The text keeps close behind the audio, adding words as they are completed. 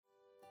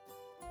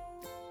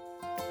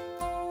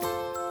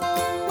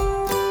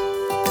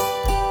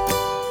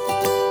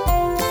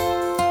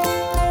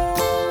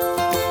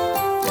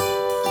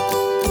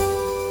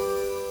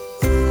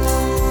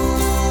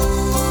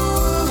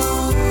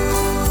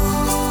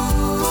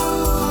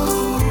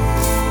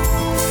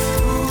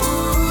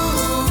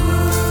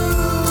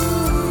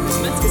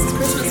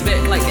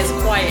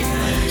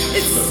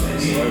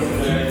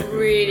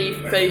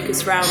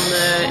focused around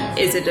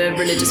is it a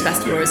religious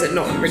festival or is it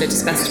not a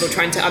religious festival,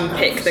 trying to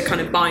unpick the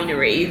kind of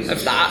binary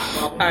of that,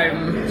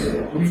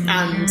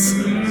 and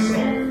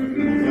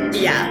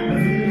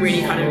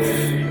really kind of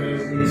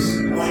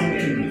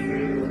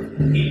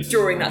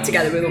drawing that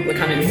together with all the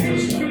kind of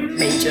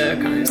major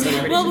kind of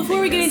stuff. Well, before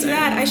we get into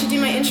that, I should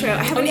do my intro.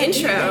 I have an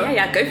intro.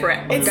 Yeah, go for it.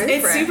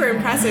 It's super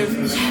impressive.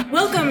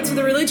 Welcome to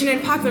the Religion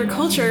and Popular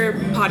Culture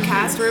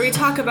podcast, where we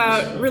talk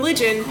about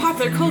religion,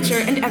 popular culture,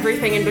 and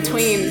everything in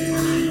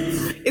between.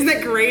 Isn't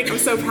that great? I'm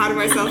so proud of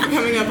myself for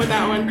coming up with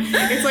that one.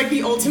 It's like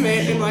the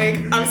ultimate, and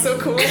like, I'm so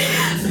cool.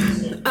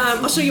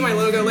 I'll show you my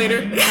logo later.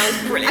 That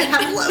was brilliant. I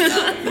have a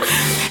logo.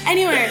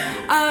 Anyway,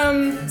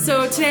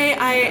 so today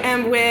I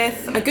am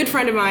with a good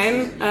friend of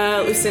mine,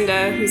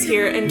 Lucinda, who's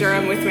here in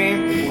Durham with me,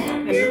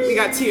 and I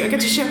got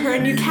to show her a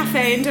new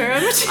cafe in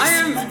Durham. I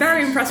am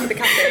very impressed with the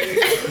cafe.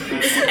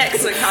 It's an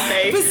excellent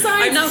cafe.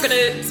 I'm now going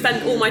to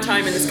spend all my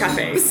time in this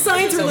cafe.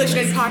 Besides religion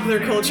and popular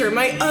culture,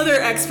 my other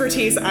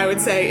expertise, I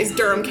would say, is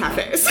Durham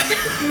cafes.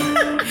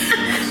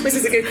 Which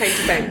is a good claim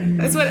to fame.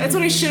 That's what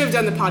I should have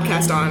done the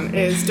podcast on,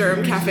 is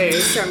Durham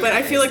cafes. But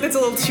I feel like that's a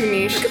little too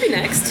niche. It could be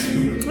next.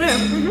 Yeah.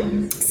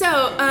 Mm-hmm.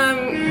 So,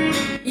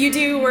 you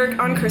do work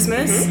on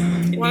Christmas.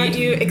 Mm-hmm. Why don't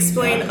you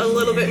explain a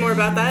little bit more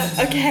about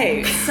that?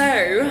 Okay, so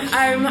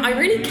I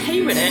really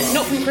came at it,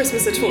 not from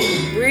Christmas at all,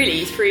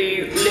 really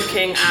through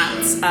looking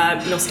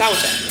at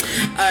nostalgia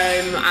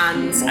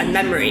and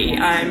memory.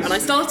 And I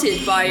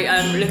started by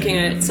looking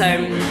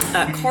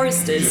at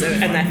choristers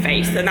and their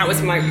faith, and that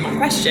was my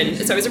question.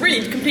 So it was a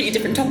really completely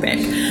different topic.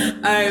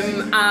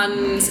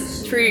 And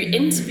through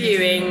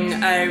interviewing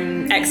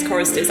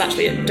ex-choristers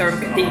actually at Durham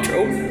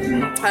Cathedral,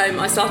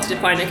 I started to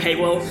find, okay,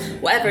 well,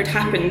 whatever had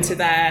happened to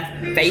their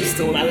faith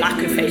or their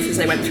lack of faith as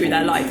they went through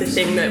their life, the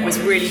thing that was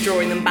really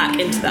drawing them back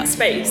into that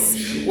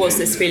space was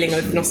this feeling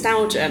of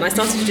nostalgia. And I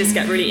started to just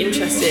get really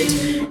interested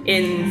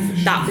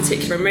in that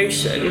particular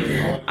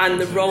emotion and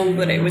the role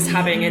that it was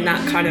having in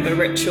that kind of a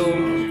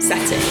ritual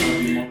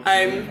setting.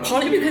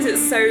 Partly because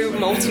it's so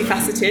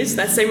multifaceted,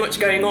 there's so much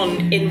going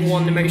on in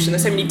one emotion,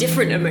 there's so many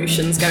different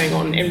emotions going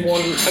on in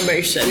one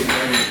emotion,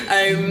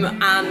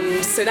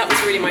 and so that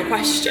was really my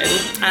question.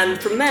 And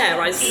from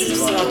there I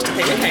started to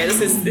think, okay,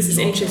 this is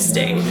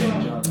interesting,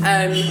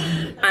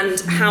 and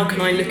how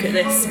can I look at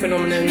this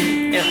phenomenon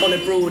on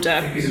a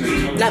broader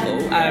level,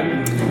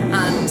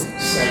 and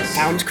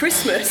found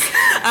Christmas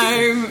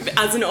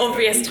as an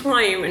obvious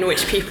time in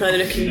which people are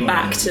looking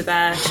back to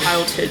their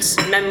childhood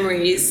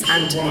memories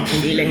and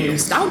feeling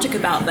nostalgic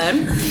about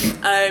them,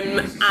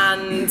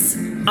 and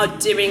are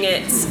doing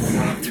it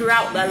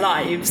throughout their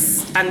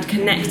lives and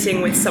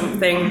connecting with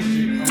something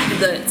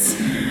that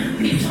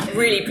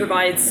really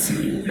provides,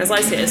 as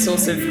I see it, a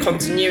source of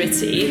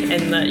continuity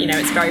in that,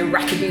 it's very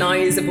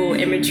recognisable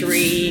imagery.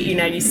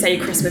 You say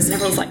Christmas and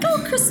everyone's like,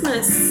 oh,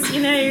 Christmas,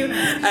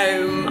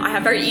 I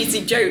have very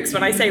easy jokes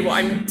when I say what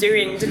I'm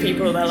doing to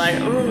people. They're like,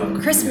 oh,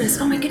 Christmas,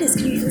 oh my goodness,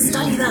 can you even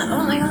study that?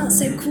 Oh my God, that's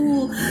so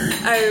cool.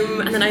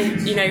 And then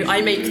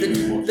I make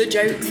the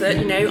joke that,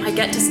 I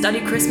get to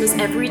study Christmas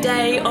every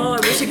day. Oh, I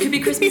wish it could be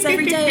Christmas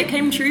every day. It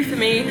came true for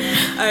me.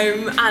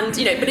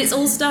 But it's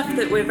all stuff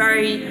that we're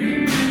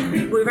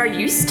very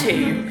used to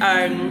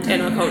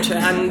in our culture,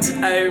 and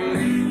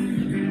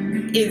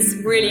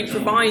it really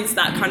provides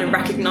that kind of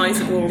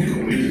recognisable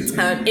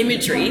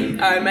imagery,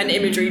 and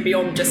imagery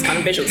beyond just kind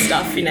of visual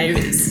stuff.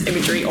 It's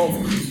imagery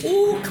of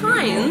all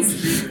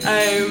kinds,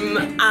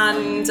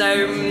 and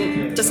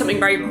just something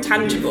very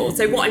tangible.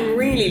 So what I'm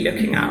really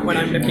looking at when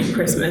I'm looking at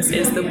Christmas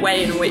is the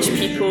way in which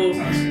people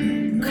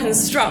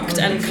construct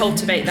and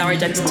cultivate their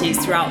identities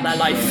throughout their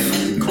life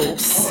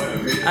course,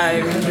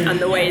 and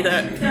the way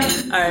that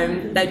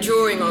they're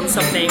drawing on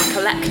something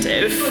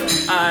collective,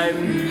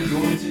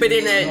 but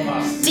in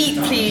a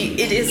deeply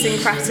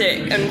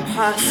idiosyncratic and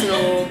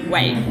personal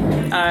way.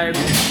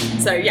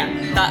 So yeah,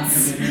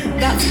 that's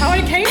how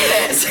I came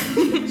at it.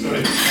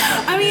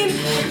 I mean,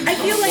 I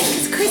feel like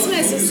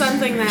Christmas is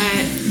something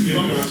that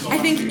I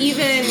think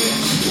even,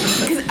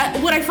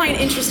 because what I find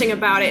interesting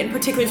about it, and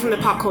particularly from the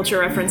pop culture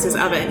references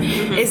of it,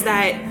 is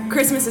that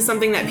Christmas is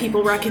something that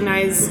people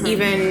recognize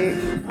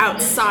even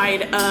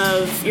outside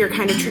of your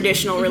kind of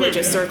traditional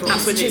religious circles.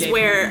 Absolutely. Which is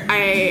where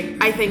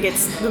I think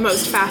it's the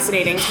most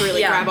fascinating to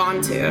really grab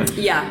onto.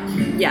 Yeah.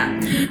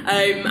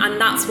 And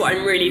that's what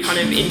I'm really kind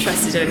of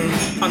interested in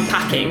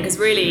unpacking, because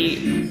really,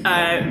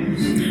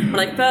 when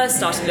I first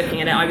started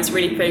looking at it, I was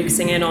really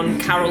focusing in on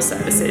carol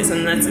services,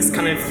 and there's this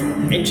kind of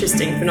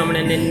interesting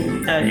phenomenon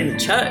in the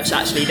church,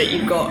 actually, that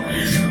you've got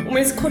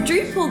almost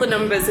quadruple the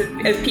numbers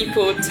of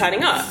people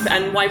turning up.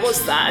 And why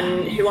was that?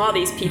 And who are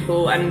these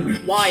people? And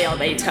why are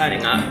they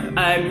turning up?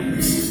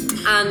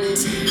 And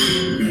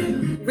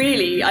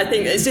really, I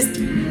think it's just,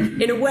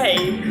 in a way,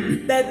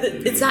 they're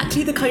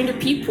exactly the kind of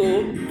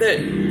people that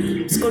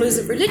scholars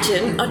of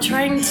religion are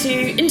trying to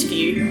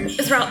interview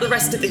throughout the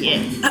rest of the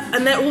year.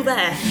 And they're all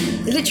there,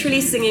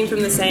 literally singing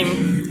from the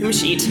same hymn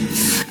sheet,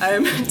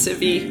 to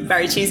be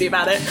very cheesy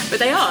about it. But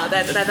they're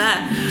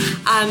there.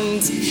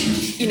 And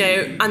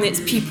and it's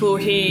people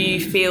who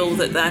feel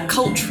that they're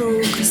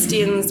cultural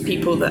Christians,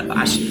 people that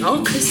actually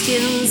are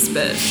Christians,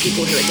 but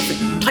people who are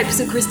different types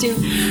of Christian,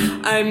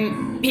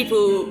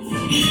 people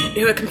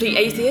who are complete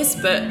atheists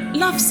but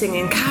love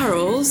singing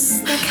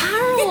carols. They're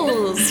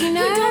carols, Who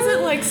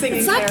doesn't like singing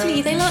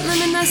Exactly, carols? they learnt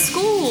them in their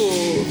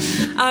school.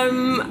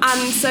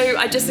 And so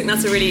I just think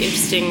that's a really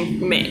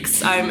interesting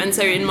mix. And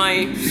so in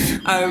my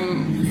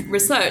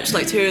research,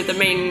 like 2 of the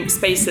main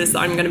spaces that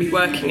I'm going to be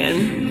working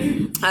in,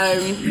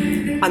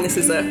 and this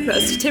is a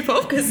first tip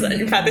off because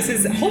in fact this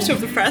is hot off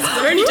the press.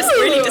 I've only just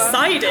really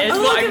decided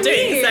what I'm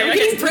doing, so I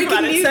get to talk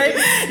about it.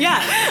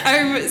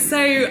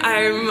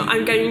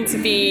 I'm going to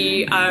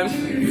be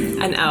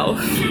an elf.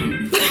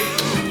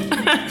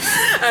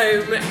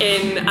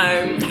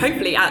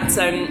 Hopefully at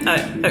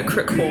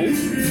Crook Hall,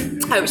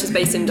 which is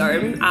based in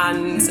Durham,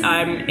 and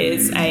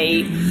is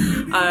a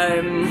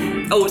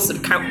old sort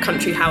of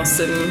country house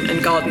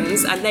and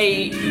gardens, and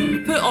they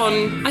put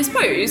on, I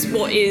suppose,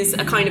 what is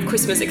a kind of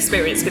Christmas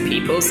experience for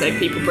people. So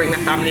people bring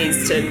their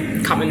families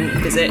to come and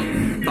visit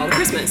Father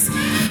Christmas.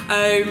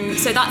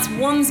 So that's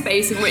one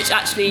space in which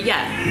actually,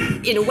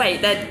 in a way,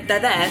 they're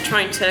there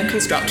trying to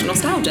construct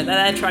nostalgia.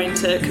 They're there trying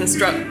to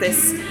construct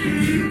this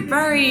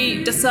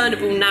very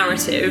discernible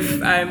narrative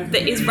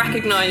that is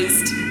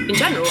recognised in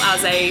general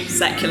as a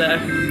secular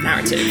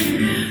narrative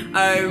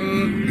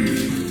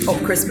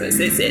of Christmas.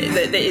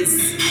 That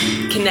is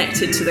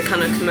connected to the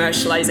kind of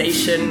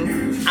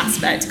commercialisation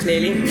aspect,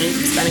 clearly,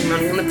 spending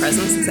money on the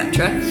presents,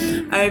 etc.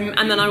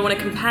 And then I want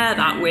to compare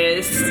that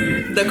with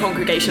the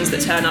congregations that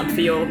turn up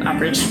for your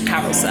average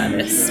carol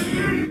service.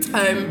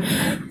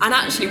 And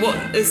actually what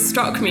has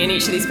struck me in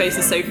each of these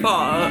spaces so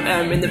far,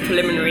 in the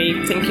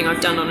preliminary thinking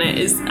I've done on it,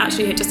 is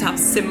actually just how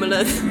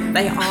similar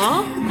they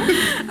are.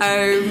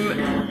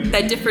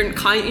 They're different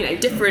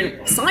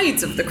different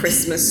sides of the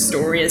Christmas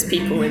story as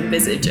people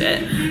envisage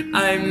it.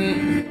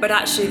 But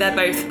actually they're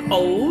both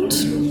old.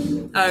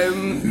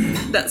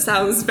 That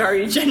sounds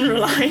very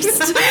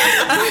generalised.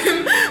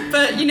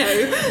 But,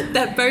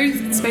 they're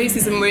both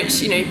spaces in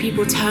which,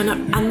 people turn up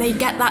and they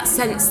get that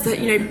sense that,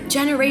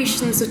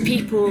 generations of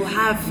people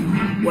have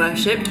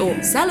worshipped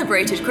or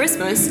celebrated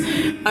Christmas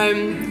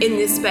in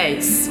this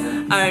space.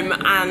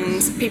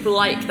 And people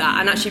like that.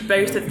 And actually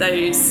both of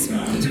those,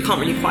 you can't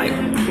really quite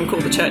call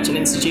the church an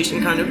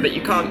institution, kind of, but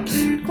you can't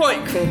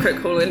quite call Crook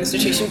Hall an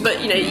institution.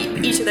 But,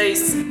 each of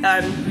those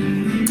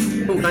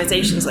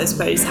organisations, I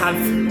suppose,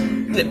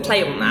 that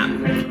play on that,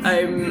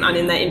 and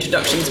in their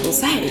introductions will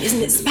say, isn't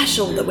it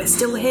special that we're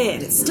still here,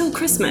 it's still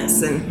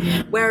Christmas, and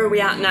where are we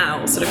at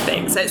now, sort of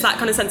thing. So it's that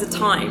kind of sense of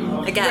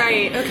time again,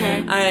 right?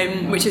 Okay.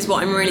 Which is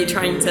what I'm really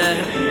trying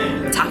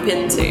to tap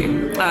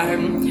into.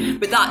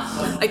 But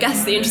that, I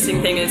guess the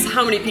interesting thing is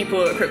how many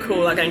people at Crook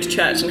Hall are going to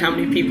church and how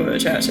many people at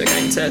church are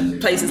going to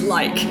places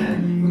like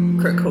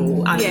Crook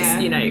Hall, and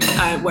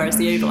where's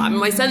the overlap. And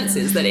my sense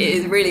is that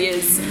it really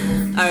is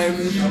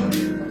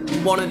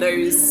one of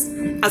those,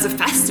 as a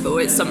festival,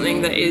 it's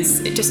something that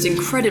is just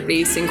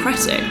incredibly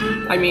syncretic.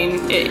 I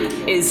mean, it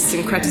is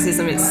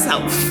syncretism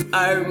itself.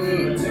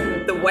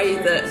 The way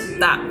that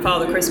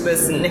Father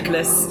Christmas and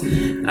Nicholas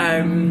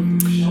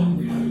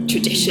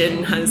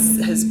tradition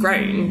has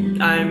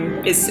grown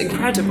is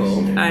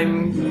incredible.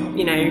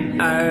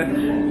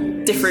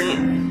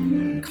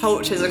 Different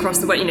cultures across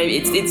the world,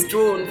 it's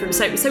drawn from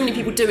so many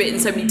people do it in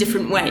so many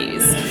different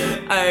ways,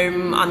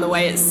 and the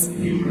way it's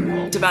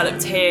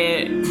developed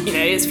here,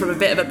 is from a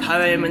bit of a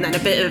poem and then a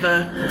bit of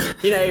a,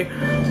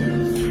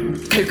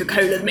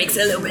 Coca-Cola makes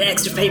it a little bit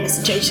extra famous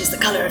and changes the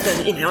colour of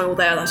the, all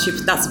there, that's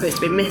supposed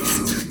to be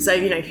myths. So,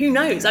 who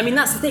knows? I mean,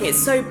 that's the thing,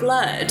 it's so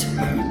blurred.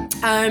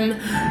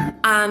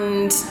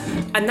 And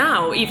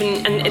now,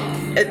 even, and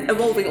it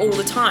evolving all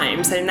the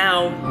time, so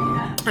now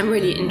I'm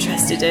really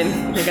interested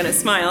in, you're going to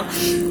smile,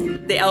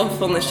 the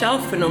elf on the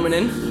shelf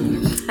phenomenon.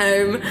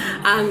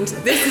 And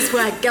this is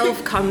where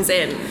Gelf comes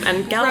in,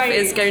 and Gelf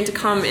is going to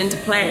come into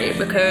play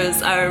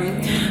because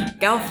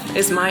Gelf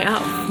is my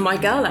elf, my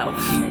girl elf,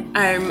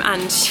 and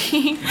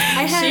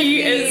I had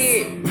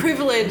the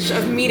privilege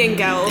of meeting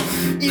Gelf.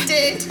 You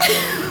did.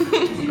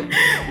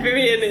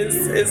 Vivian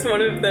is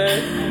one of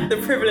the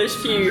privileged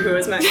few who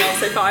has met Gelf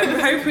so far. I'm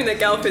hoping that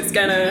Gelf is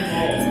going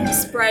to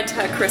spread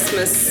her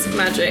Christmas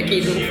magic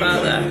even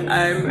further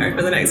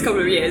over the next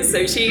couple of years.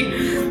 So she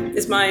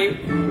is my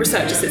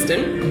research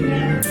assistant,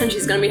 and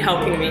she's going to be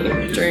helping me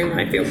during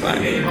my fieldwork,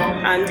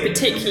 and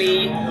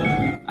particularly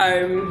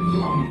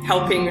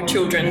helping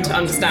children to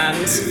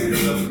understand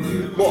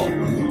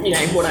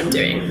what I'm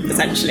doing,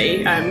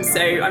 essentially.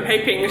 So I'm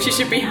hoping she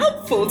should be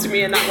helpful to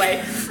me in that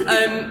way.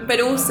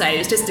 But also,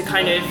 it's just a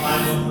kind of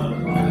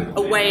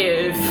a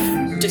way of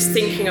just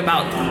thinking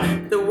about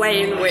the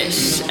way in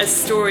which a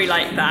story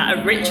like that,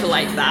 a ritual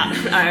like that,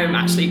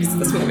 actually, because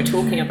that's what we're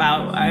talking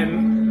about,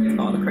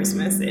 Father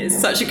Christmas is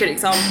such a good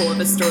example of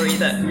a story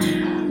that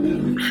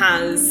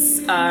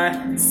has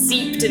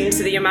seeped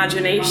into the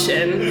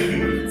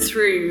imagination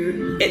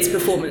through its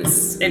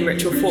performance in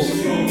ritual form,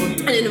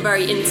 and in a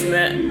very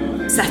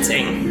intimate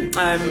setting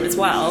as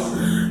well.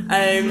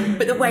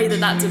 But the way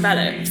that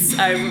develops,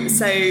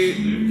 so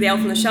the Elf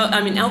on the Shelf.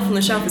 I mean, Elf on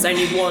the Shelf is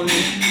only one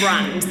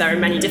brand. There are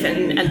many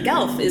different, and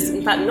Gelf is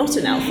in fact not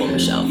an elf on the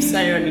shelf. So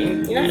I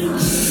mean, you know.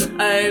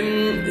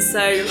 So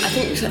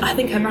I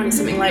think her brand is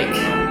something like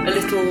A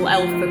Little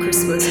Elf for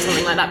Christmas or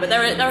something like that. But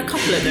there are a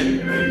couple of them,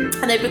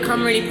 and they've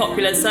become really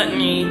popular.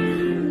 Certainly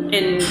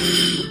in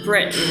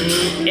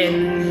Britain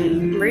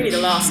in really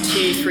the last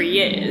 2-3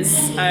 years,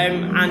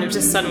 and have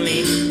just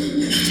suddenly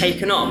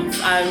taken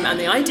off. And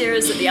the idea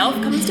is that the elf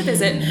comes to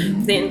visit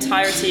the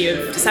entirety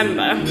of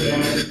December,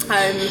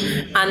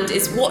 and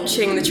is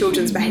watching the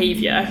children's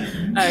behaviour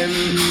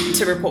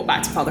to report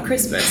back to Father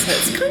Christmas. So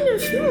it's kind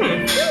of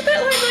a little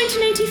bit like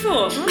 1984.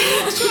 I'm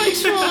not quite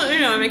sure. You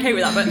know, I'm okay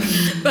with that,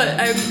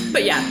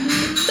 but yeah,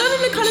 done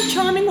in a kind of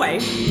charming way.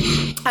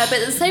 But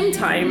at the same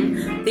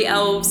time, the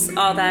elves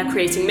are there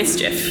creating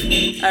mischief.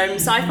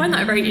 So I find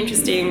that a very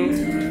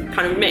interesting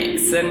kind of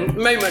mix. And at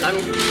the moment,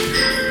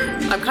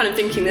 I'm kind of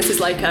thinking this is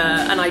like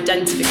an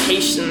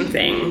identification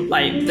thing,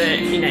 like that,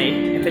 you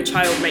know, if a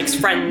child makes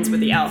friends with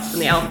the elf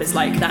and the elf is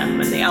like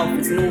them and the elf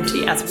is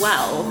naughty as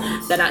well,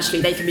 then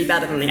actually they can be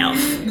better than the elf,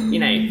 you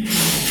know.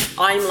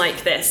 I'm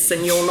like this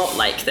and you're not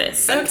like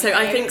this. Okay. So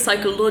I think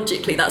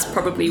psychologically that's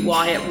probably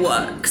why it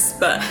works,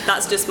 but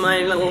that's just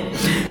my little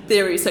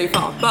theory so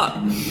far. But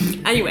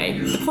anyway,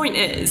 the point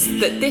is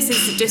that this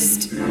is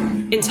just,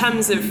 in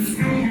terms of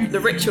the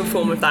ritual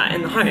form of that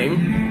in the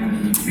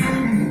home,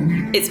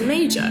 it's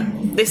major.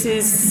 This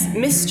is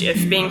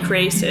mischief being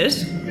created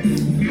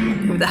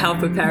with the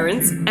help of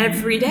parents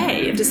every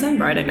day of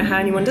December. I don't know how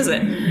anyone does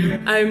it.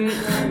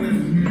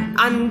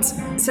 And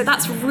so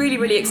that's really,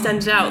 really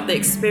extended out the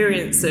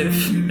experience of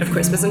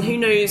Christmas, and who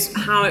knows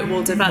how it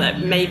will develop.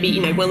 Maybe, you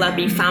know, will there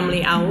be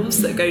family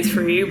elves that go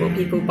through? Will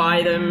people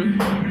buy them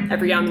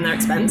every year and they're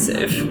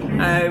expensive?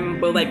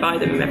 Will they buy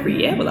them every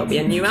year? Will there be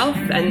a new elf?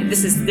 And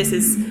this is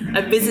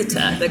a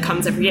visitor that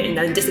comes every year and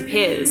then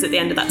disappears at the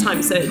end of that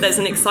time. So there's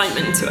an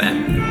excitement to it.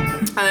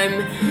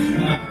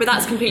 But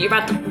that's completely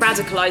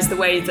radicalised the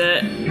way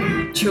that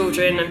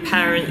children and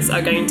parents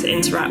are going to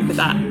interact with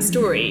that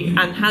story,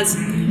 and has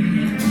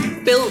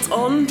built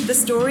on the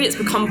story. It's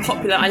become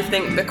popular, I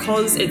think,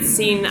 because it's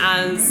seen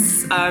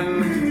as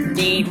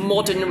the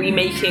modern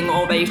remaking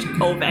of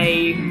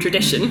a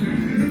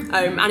tradition,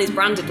 and is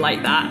branded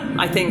like that.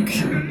 I think,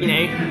 you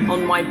know,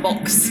 on my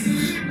box,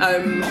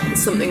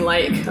 something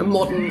like a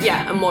modern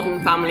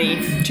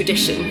family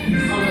tradition,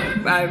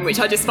 which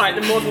I just find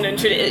the modern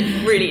and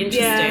really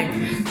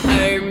interesting.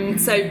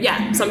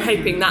 Yeah. So I'm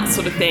hoping that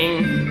sort of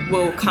thing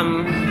will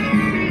come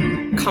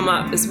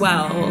up as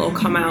well, or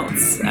come out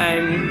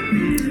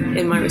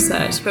in my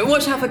research. But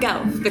watch out for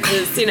Gelf,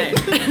 because, you know,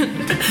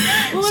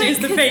 she's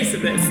the face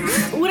of this.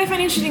 What I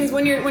find interesting is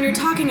when you're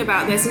talking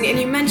about this, and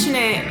you mention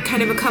it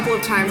kind of a couple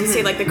of times, you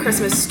say like the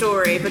Christmas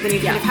story, but then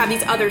you kind of have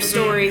these other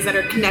stories that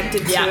are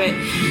connected to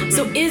it.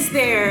 So is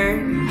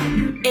there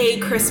a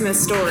Christmas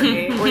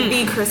story or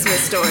the Christmas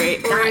story,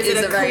 or is it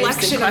a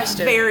collection of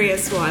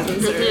various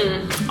ones?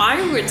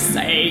 I would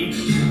say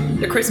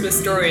the Christmas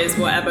story is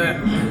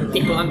whatever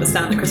people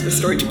understand the Christmas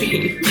story to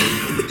be.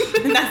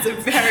 And that's a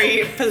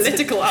very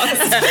political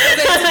answer.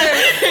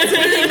 It's a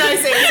really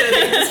nice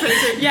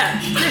answer.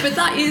 Yeah, but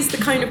that is the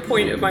kind of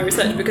point of my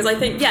research, because I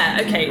think,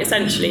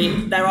 essentially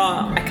there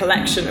are a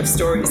collection of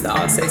stories that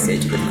are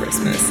associated with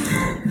Christmas.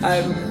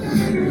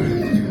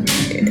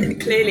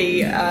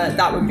 Clearly,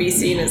 that would be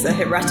seen as a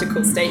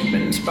heretical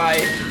statement by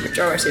the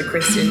majority of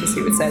Christians,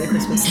 who would say the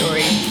Christmas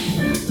story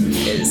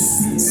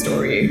is the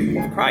story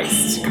of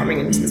Christ coming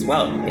into this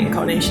world, the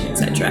incarnation,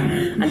 etc.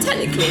 And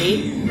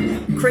technically,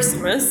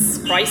 Christmas,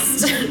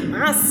 Christ,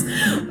 Mass,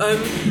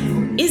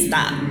 is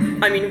that.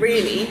 I mean,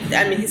 really,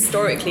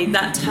 historically,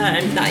 that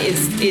term, that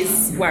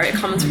is where it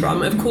comes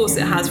from. Of course,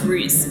 it has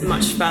roots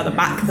much further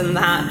back than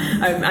that,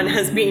 and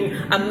has been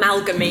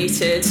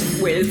amalgamated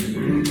with,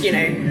 you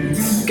know,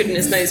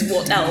 goodness knows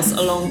what else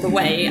along the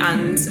way,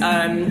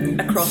 and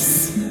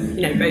across,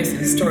 you know, both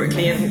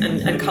historically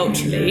and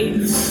culturally.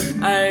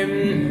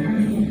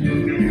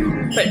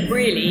 But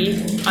really,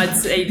 I'd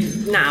say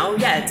now,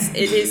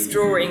 it is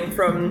drawing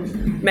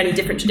from many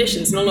different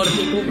traditions, and a lot of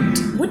people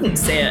wouldn't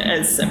see it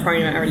as a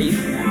primarily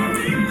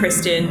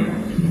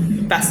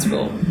Christian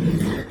festival.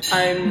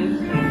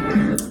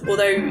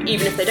 Although,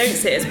 even if they don't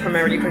see it as a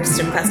primarily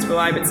Christian festival,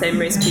 I would say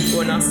most people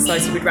in our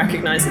society would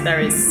recognise that there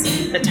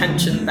is a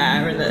tension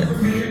there, and that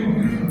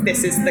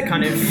this is the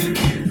kind of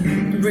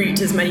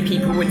route as many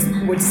people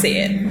would see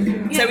it.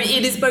 So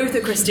it is both a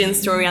Christian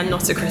story and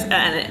not a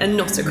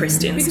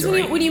Christian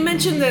story. Because when you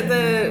mentioned that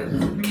the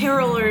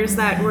carolers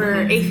that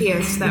were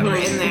atheists that were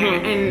in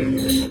there, and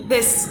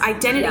this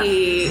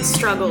identity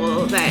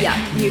struggle that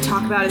you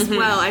talk about as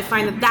well, I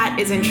find that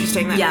is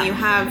interesting. That when you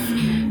have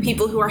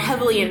people who are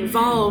heavily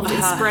involved in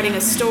spreading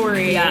a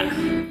story,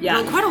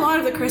 well, quite a lot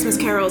of the Christmas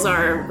carols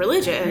are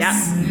religious.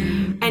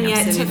 And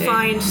yet Absolutely. To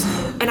find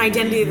an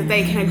identity that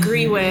they can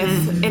agree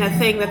with in a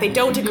thing that they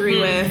don't agree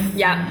with.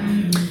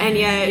 And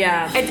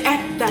yet,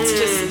 that's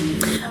just...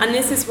 And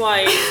this is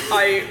why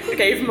I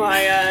gave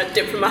my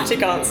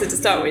diplomatic answer to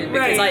start with,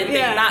 because I think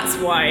that's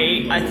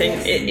why I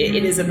think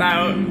it is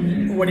about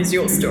what is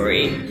your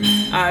story?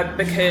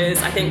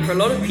 Because I think for a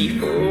lot of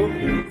people,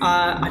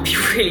 I'd be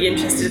really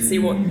interested to see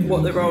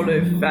what the role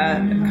of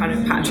kind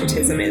of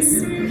patriotism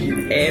is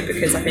here,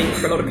 because I think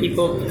for a lot of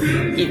people,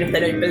 even if they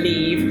don't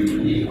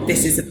believe,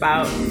 this is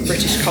about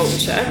British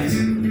culture.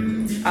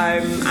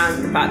 And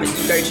the fact that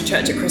you go to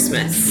church at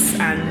Christmas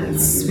and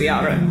we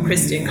are a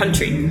Christian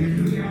country.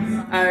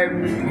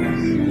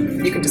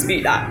 You can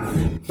dispute that,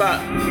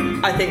 but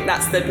I think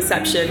that's the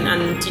perception,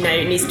 and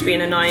it needs to be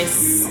in a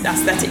nice,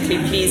 aesthetically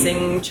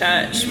pleasing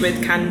church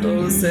with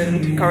candles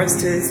and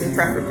choristers and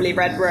preferably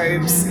red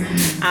robes,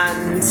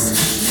 and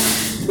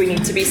we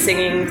need to be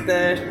singing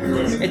the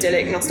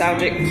idyllic,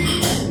 nostalgic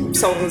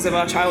songs of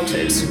our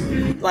childhood,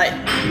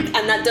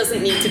 and that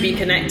doesn't need to be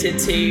connected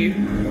to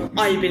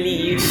I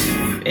believe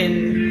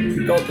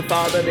in God the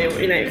Father,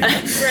 right.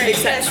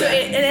 etc. So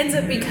it ends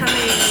up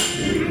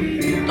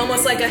becoming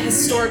almost like a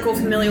historical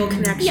familial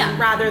connection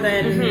rather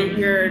than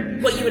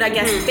what you would, I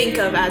guess, think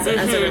of as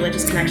a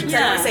religious connection. So I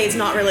don't want to say it's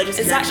not religious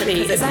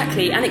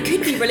exactly. And it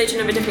could be religion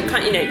of a different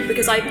kind,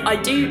 because I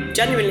do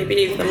genuinely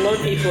believe that a lot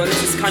of people, and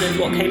this is kind of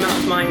what came out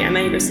of my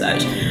MA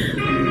research,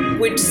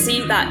 would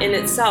see that in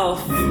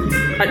itself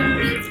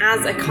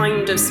as a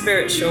kind of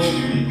spiritual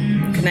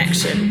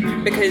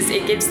connection, because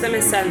it gives them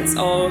a sense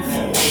of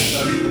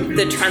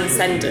the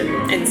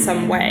transcendent in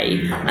some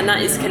way, and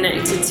that is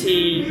connected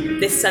to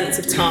this sense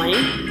of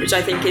time, which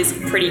I think is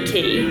pretty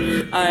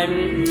key,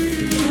 and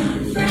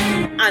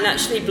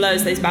actually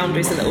blurs those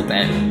boundaries a little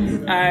bit,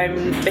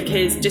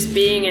 because just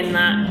being in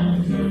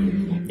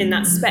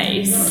that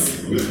space,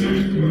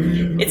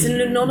 it's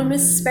an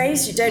anonymous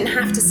space. You don't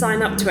have to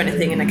sign up to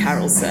anything in a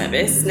carol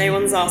service. No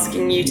one's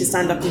asking you to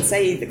stand up and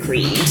say the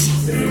creed.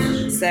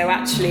 So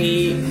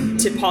actually,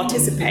 to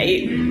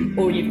participate,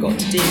 all you've got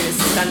to do is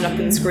stand up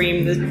and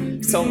scream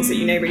the songs that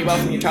you know really well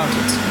from your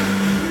childhood.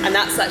 And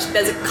that's actually,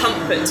 there's a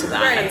comfort to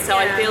that. And so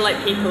I feel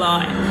like people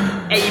are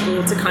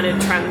able to kind of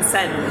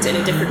transcend in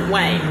a different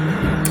way,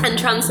 and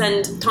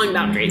transcend time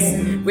boundaries,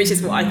 which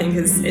is what I think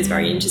is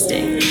very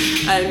interesting.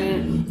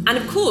 And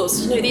of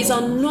course, these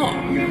are not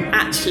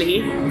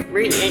actually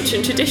really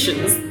ancient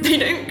traditions. They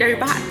don't go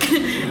back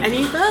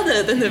any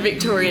further than the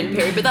Victorian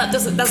period, but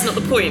that's not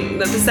the point.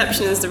 The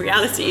perception is the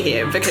reality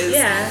here, because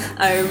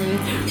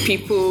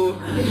people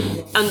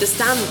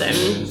understand them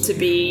to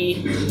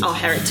be our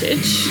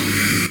heritage,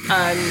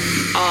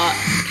 our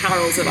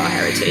carols of our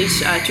heritage,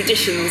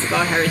 traditions of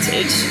our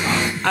heritage,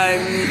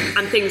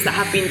 and things that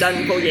have been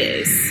done for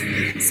years.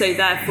 So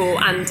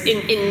therefore, and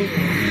in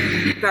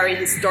very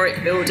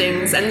historic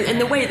buildings, and in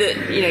the way that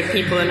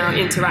people are now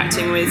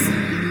interacting with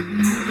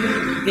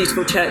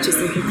beautiful churches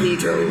and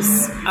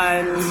cathedrals,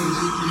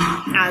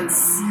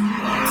 as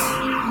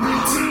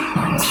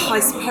I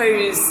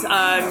suppose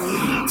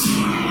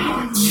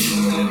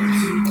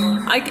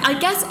I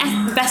guess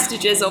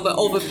vestiges of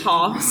a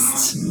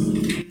past,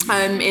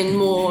 in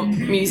more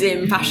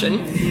museum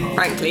fashion,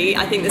 frankly.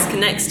 I think this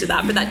connects to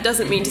that, but that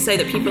doesn't mean to say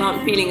that people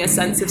aren't feeling a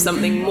sense of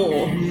something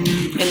more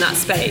in that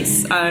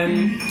space.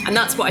 And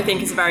that's what I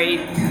think is a very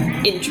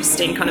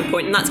interesting kind of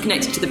point, and that's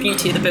connected to the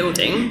beauty of the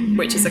building,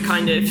 which is a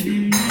kind of,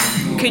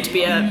 could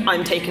be a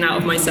I'm taken out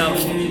of myself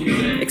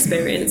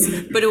experience,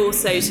 but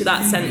also to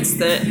that sense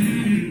that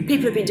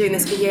people have been doing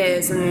this for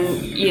years,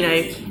 and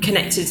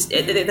connected,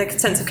 the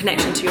sense of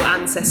connection to your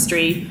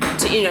ancestry,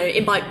 to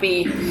it might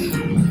be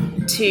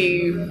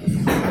to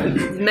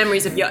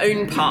memories of your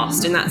own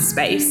past in that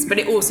space, but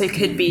it also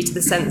could be to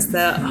the sense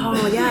that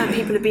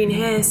people have been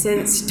here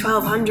since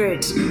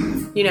 1200,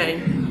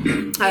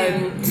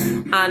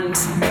 and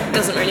it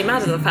doesn't really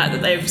matter the fact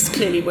that they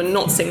clearly were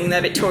not singing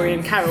their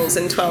Victorian carols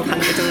in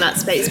 1200 in that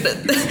space,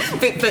 but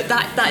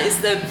that is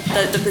the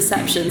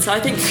perception. So I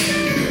think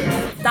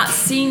that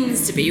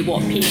seems to be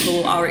what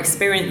people are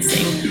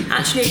experiencing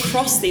actually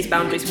across these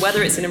boundaries,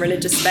 whether it's in a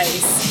religious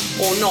space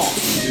or not.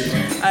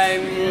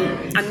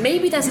 And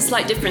maybe there's a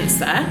slight difference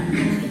there,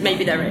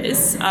 maybe there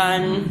is,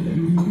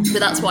 but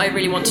that's what I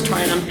really want to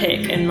try and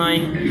unpick in my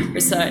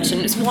research,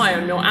 and it's why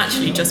I'm not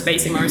actually just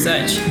basing my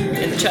research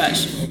in the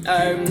church.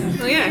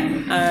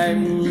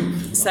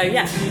 So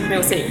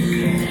we'll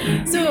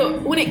see. So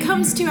when it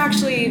comes to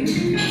actually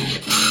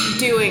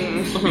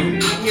doing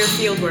your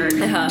fieldwork,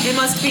 it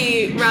must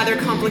be rather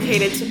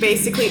complicated to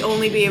basically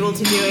only be able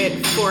to do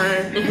it for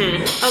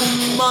a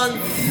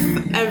month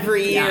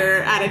every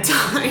year at a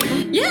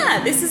time.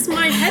 Yeah, this is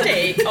my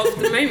headache of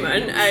the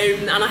moment,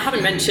 and I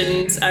haven't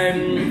mentioned,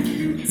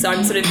 so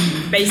I'm sort of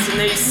based in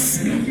those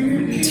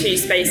two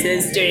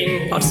spaces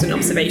doing Protestant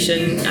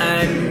observation,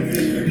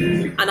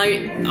 and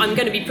I'm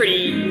going to be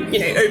pretty,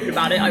 open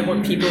about it. I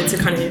want people to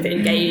kind of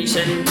engage,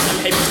 and I'm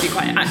hoping to be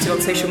quite active on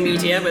social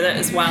media with it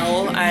as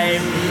well,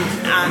 and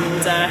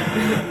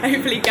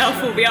hopefully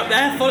Gelf will be up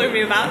there following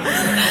me about.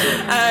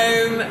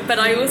 But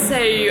I also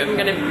am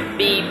going to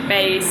be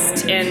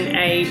based in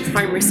a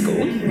primary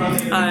school,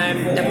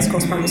 Devil's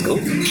Cross Primary School,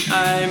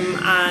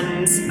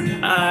 and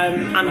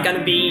I'm going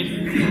to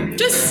be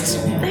just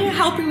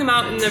helping them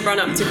out in the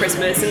run-up to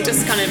Christmas and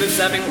just kind of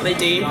observing what they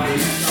do.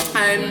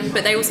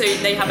 But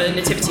they have a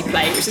nativity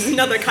play, which is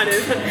another kind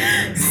of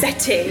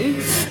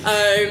setting.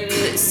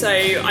 So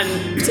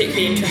I'm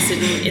particularly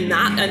interested in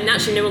that. And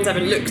actually, no one's ever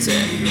looked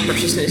at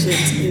British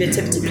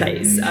nativity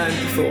plays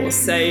before.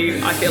 So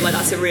I feel like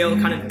that's a real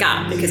kind of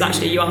gap, because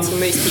actually you ask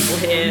most people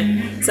here,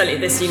 certainly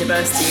at this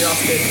university, you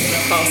ask a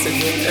class of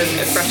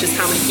freshers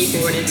how many people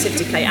were in a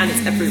nativity play, and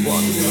it's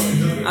everyone,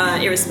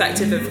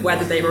 irrespective of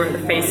whether they were at the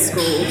faith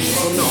school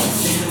or not.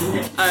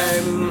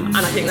 And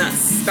I think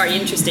that's very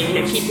interesting. You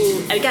know,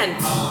 people, again,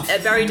 a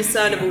very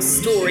discernible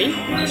story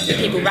that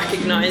people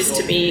recognise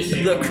to be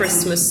the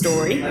Christmas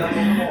story.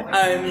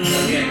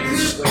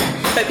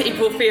 But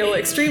people feel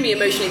extremely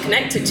emotionally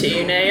connected to.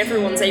 You know,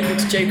 everyone's able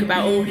to joke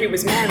about, oh, who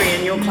was Mary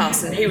in your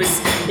class, and who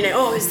was, you know,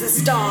 oh, it's the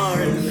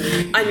star.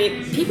 And I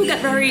mean, people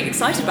get very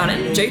excited about it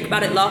and joke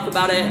about it, laugh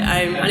about it,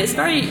 and it's a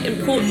very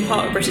important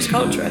part of British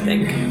culture, I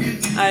think.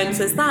 So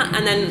there's that,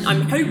 and then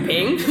I'm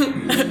hoping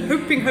that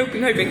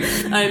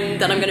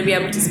I'm going to be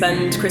able to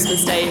spend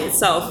Christmas Day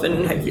itself,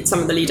 and hopefully some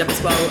of the lead up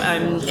as well,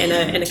 in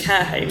a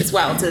care home as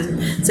well,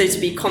 to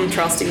be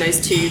contrasting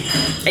those two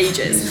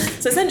ages.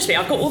 So essentially,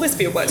 I've got all this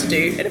field work to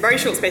do in a very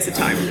short space of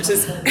time, which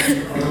is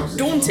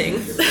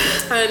daunting.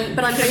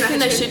 But I'm hoping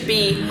there should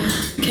be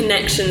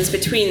connections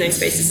between those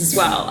spaces as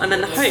well. And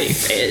then the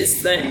hope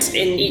is that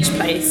in each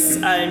place,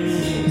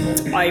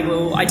 I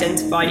will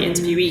identify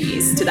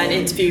interviewees to then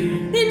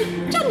interview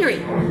in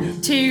January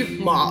to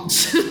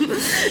March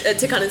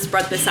to kind of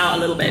spread this out a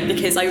little bit,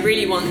 because I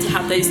really want to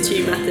have those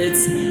two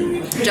methods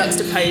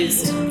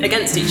juxtaposed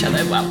against each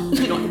other. Well,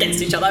 not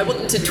against each other, I want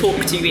them to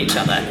talk to each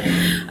other.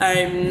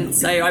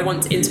 So I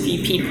want to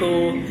interview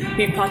people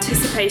who've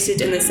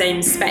participated in the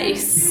same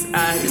space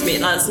as me.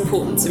 That's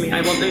important to me.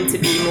 I want them to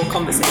be more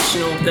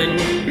conversational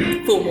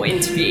than formal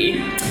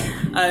interview.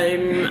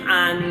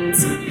 And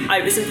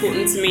it was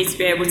important to me to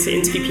be able to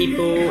interview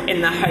people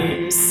in their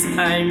homes,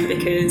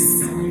 because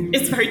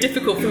it's very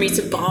difficult for me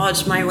to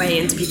barge my way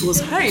into people's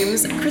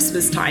homes at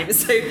Christmas time.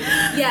 So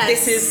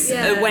this is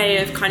a way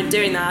of kind of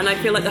doing that. And I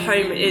feel like the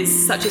home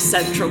is such a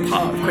central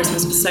part of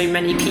Christmas for so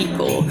many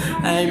people,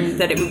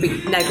 that it would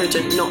be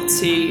negligent not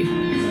to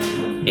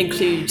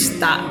include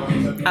that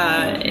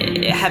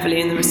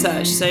heavily in the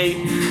research. So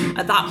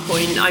at that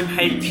point, I'm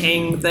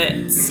hoping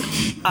that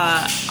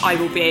I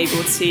will be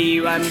able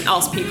to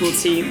ask people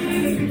to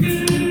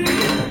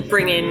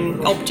bring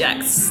in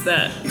objects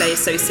that they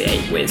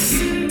associate with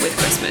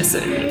Christmas,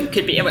 and it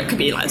could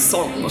be like a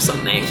song or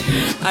something.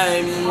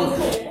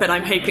 But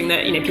I'm hoping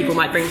that, you know, people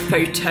might bring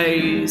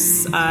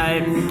photos,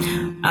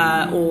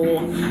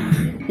 or,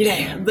 you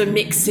know, the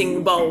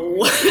mixing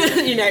bowl,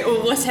 you know,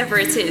 or whatever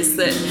it is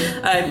that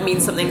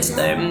means something to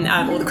them,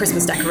 or the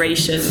Christmas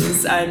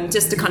decorations,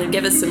 just to kind of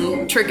give us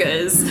some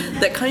triggers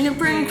that kind of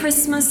bring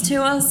Christmas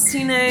to us,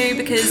 you know,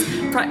 because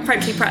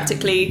frankly,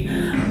 practically,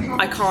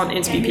 I can't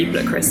interview people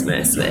at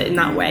Christmas in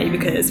that way,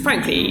 because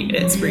frankly,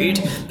 it's rude.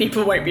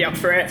 People won't be up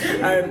for it.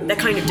 They're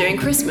kind of doing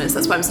Christmas.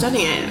 That's why I'm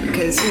studying it,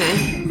 because, you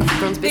know,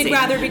 everyone's busy. They'd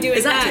rather be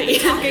doing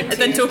that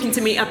than talking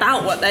to me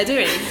about what they're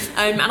doing.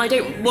 And I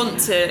don't want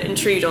to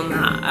intrude on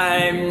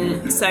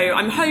that. So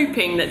I'm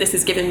hoping that this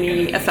has given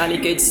me a fairly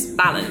good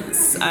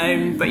balance.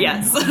 But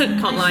yes,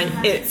 can't lie,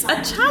 it's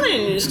a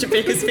challenge to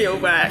pick as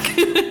field work.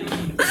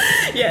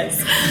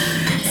 Yes.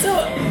 So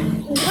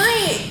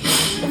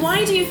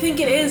why do you think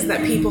it is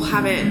that people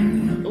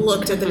haven't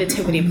looked at the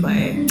nativity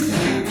play?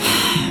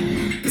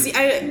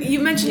 You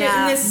mentioned it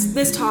in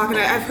this talk, and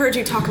I've heard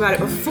you talk about it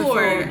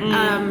before.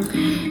 And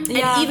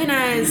even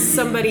as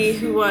somebody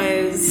who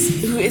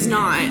is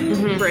not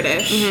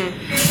British,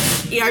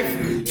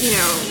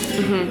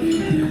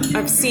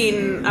 I've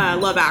seen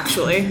Love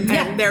Actually,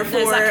 and therefore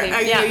you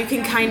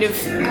can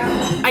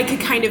I could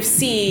kind of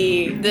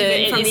see from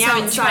the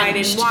outside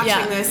and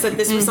watching this that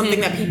this was something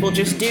that people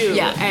just do.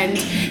 And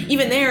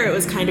even there, it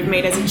was kind of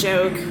made as a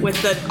joke with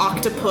the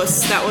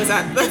octopus that was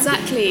at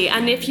the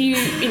And if you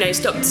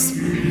stopped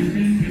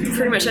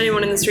pretty much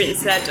anyone in the street and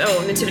said,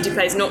 "Oh, nativity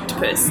play is an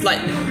octopus,"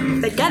 like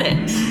they get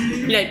it.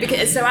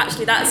 Because so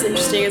actually that's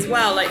interesting as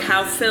well, like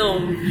how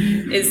film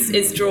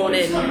is drawn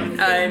in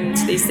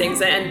to these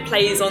things and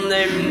plays on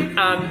them,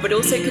 but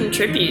also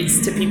contributes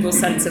to people's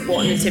sense of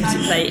what a nativity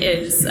play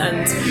is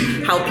and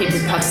how people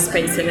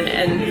participate in it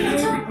and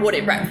what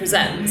it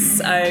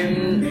represents.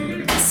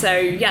 So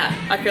yeah,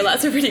 I feel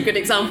that's a really good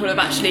example of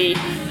actually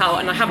how,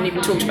 and I haven't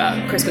even talked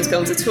about Christmas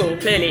films at all.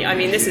 Clearly, I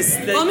mean, this is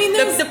the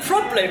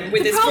problem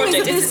with this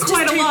project. It's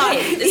quite a lot.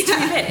 It's too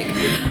big,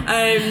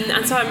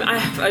 and so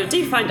I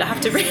do find I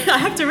have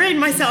to rein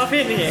myself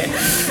in here.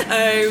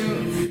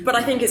 But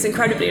I think it's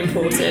incredibly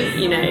important,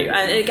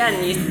 And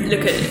again, you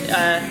look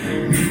at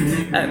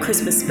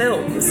Christmas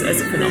films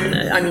as a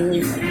phenomenon. I mean,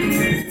 you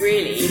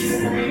really,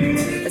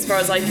 as far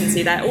as I can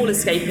see, they're all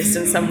escapist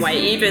in some way.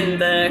 Even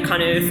the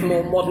kind of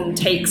more modern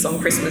takes on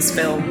Christmas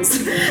films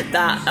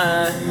that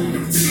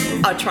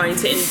are trying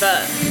to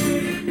invert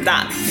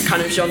that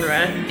kind of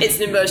genre. It's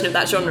an inversion of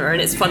that genre,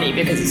 and it's funny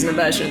because it's an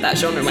inversion of that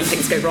genre when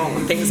things go wrong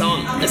and things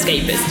aren't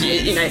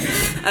escapist, you know.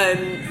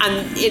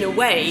 And in a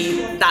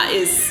way, that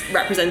is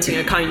representing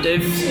a kind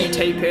of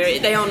utopia.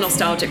 They are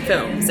nostalgic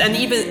films, and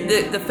even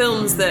the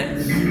films that,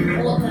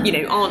 you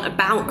know, aren't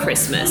about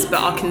Christmas but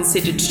are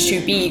considered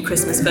to be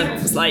Christmas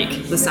films,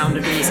 like The Sound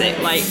of Music,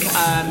 like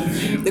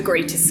The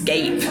Great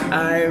Escape,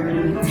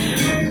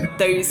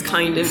 those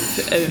kind of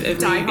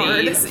Die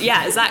movies. Hard.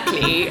 Yeah,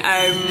 exactly.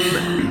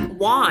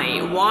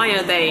 Why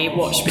are they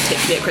watched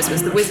particularly at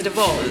Christmas? The Wizard of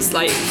Oz,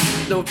 like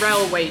The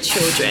Railway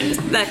Children,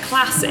 they're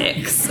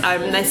classics.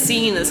 They're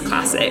seen as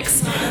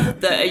classics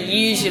that are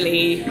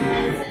usually,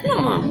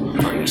 not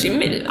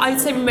usually, I'd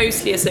say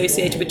mostly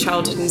associated with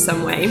childhood in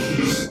some way.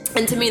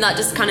 And to me, that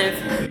just kind of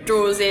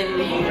draws in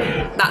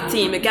that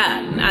theme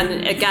again,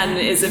 and again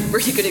is a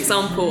really good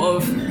example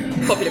of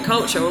popular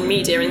culture or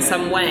media in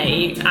some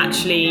way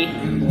actually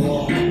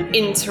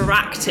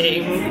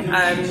interacting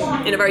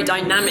in a very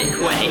dynamic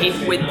way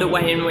with the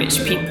way in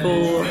which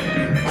people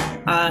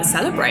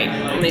celebrate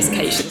on these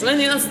occasions. And I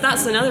think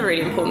that's another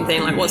really important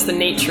thing, like what's the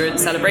nature of the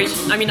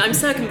celebration? I mean, I'm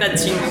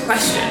circumventing your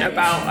question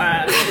about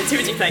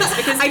nativity plates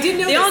because I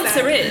didn't know the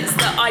answer is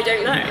that I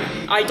don't know.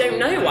 I don't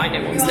know why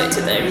no one's looked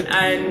at them,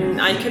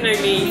 and I can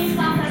only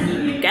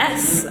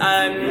guess.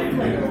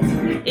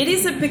 It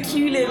is a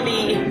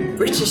peculiarly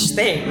British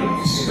thing.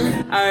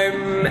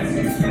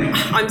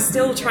 I'm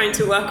still trying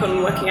to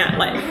working out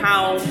like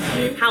how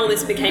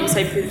this became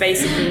so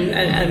pervasive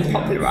and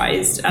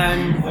popularised,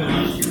 and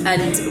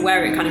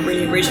where it kind of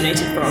really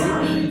originated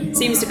from.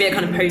 Seems to be a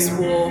kind of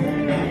post-war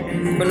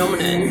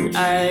phenomenon,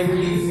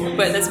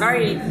 but there's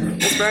very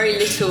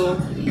little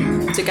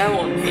to go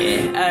on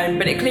here.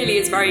 But it clearly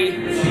is very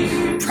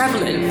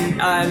prevalent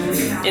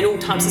in all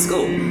types of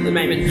school at the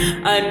moment.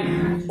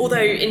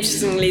 Although,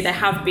 interestingly, there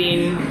have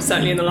been,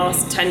 certainly in the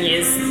last 10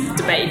 years,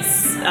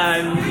 debates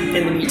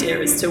in the media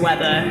as to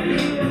whether,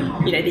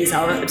 you know, these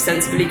are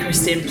ostensibly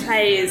Christian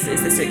plays,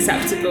 is this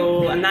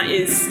acceptable? And that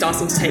is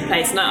starting to take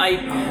place. And I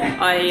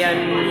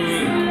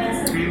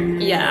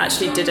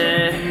actually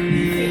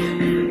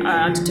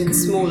undertook a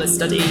smaller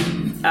study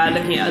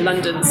looking at a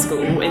London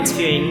school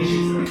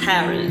interviewing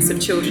parents of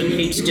children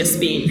who'd just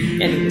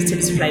been in a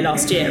nativity play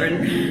last year,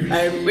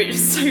 and which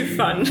was so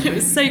fun. It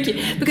was so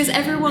cute because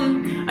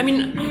everyone, I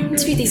mean, I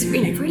interviewed these,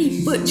 you know,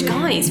 really butch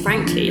guys,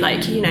 frankly,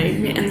 like, you know,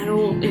 and they're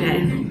all, you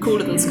know,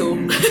 cooler than school,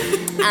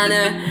 and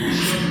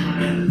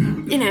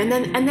you know,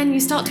 and then you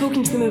start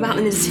talking to them about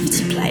the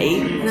nativity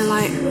play, and they're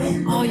like,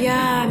 oh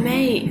yeah,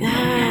 mate,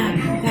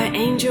 yeah, they're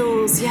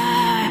angels,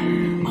 yeah.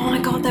 Oh my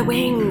god, their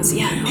wings,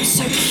 yeah, oh,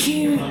 so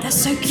cute, they're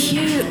so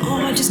cute,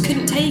 oh, I just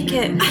couldn't take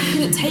it.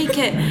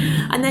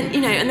 And then,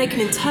 you know, and they can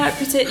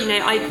interpret it, you know,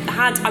 I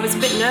was a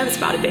bit nervous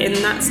about it, but in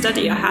that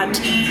study I had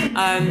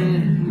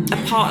a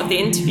part of the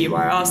interview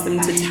where I asked them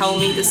to tell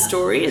me the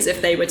story as if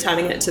they were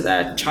telling it to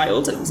their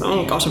child, and I was like,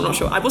 oh gosh, I'm not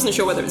sure. I wasn't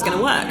sure whether it was going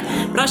to work,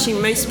 but actually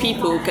most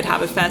people could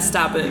have a fair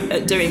stab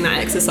at doing that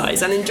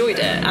exercise and enjoyed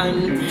it,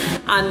 and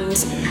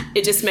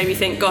it just made me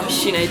think,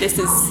 gosh, you know, this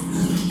is,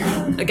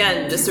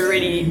 again, just a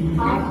really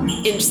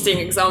interesting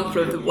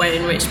example of the way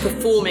in which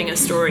performing a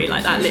story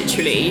like that,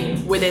 literally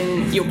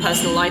within your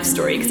personal life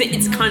story, because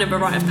it's kind of a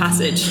rite of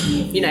passage,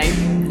 you know,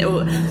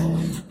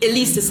 at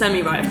least a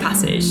semi-rite of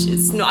passage.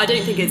 It's not. I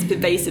don't think it's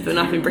pervasive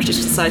enough in British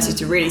society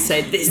to really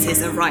say this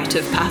is a rite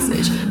of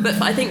passage.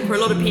 But I think for a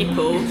lot of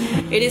people,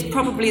 it is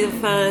probably the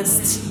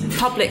first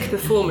public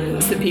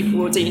performance that people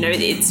will do. You know,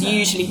 it's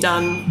usually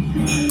done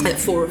at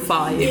 4 or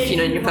 5, you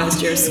know, in your first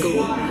year of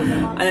school.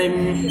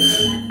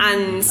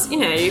 And, you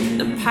know,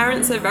 the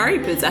parents are very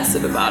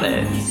possessive about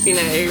it, you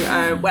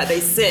know, where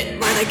they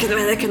sit, where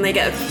can they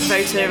get a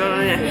photo,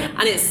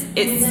 and it's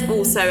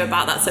also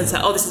about that sense of,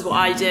 oh, this is what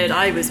I did,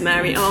 I was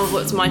Mary, oh,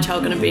 what's my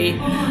child going to be?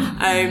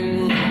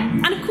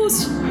 And of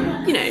course,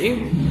 you know,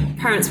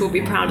 parents will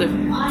be proud of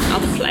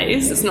other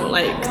plays. It's not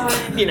like,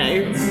 you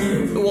know,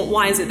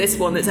 why is it this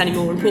one that's any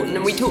more important?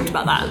 And we talked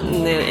about that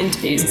in the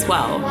interviews as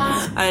well.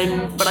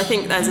 But I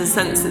think there's a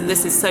sense that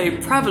this is so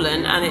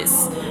prevalent, and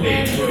it's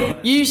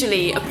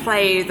usually a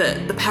play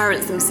that the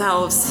parents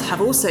themselves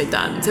have also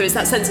done. So it's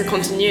that sense of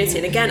continuity.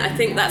 And again, I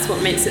think that's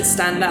what makes it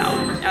stand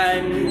out.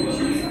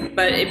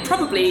 But it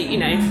probably, you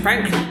know,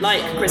 frankly,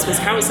 like Christmas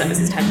Carol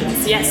services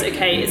attendance, yes,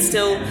 okay, it's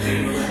still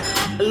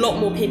a lot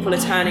more people are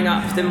turning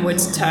up than would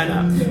turn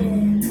up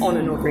on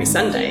an ordinary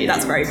Sunday.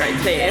 That's very, very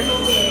clear.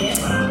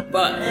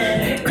 But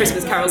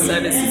Christmas Carol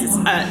service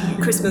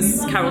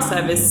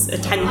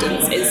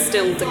attendance is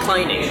still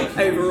declining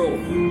overall,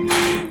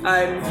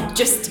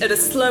 just at a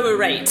slower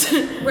rate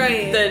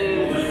right.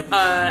 than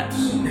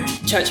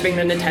Church of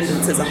England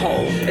attendance as a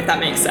whole, if that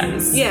makes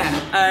sense. Yeah.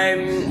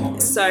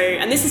 So,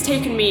 and this has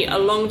taken me a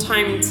long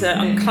time to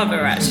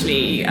uncover,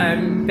 actually,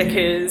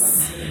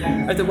 because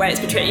of the way it's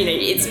portrayed. You know,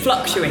 it's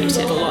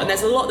fluctuated a lot, and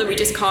there's a lot that we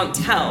just can't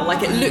tell.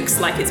 Like, it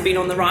looks like it's been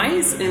on the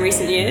rise in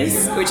recent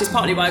years, which is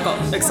partly why I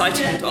got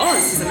excited and thought, oh,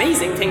 this is an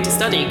amazing thing to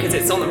study, because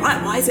it's on the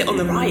rise. Why is it on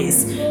the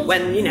rise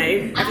when, you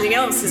know, everything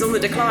else is on the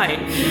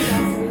decline?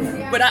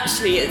 But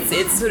actually,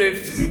 it's sort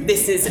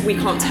of, we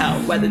can't tell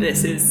whether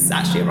this is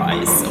actually a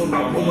rise or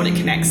not, or what it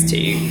connects to.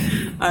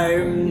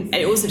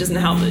 It also doesn't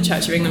help that the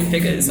Church of England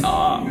figures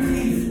are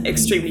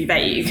extremely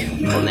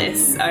vague on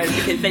this,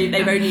 because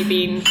they've only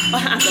been,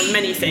 as on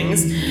many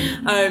things,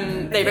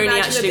 they've only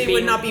actually that they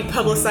would not be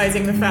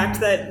publicising the fact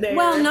that they're...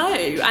 Well, no,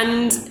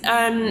 and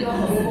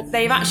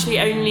they've actually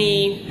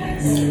only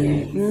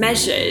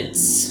measured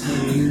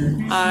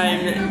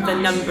the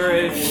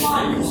number of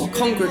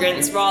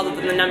congregants rather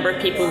than the number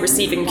of people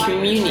receiving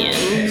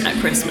communion at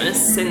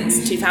Christmas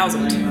since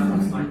 2000.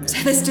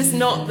 So there's just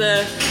not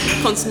the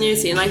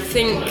continuity, and I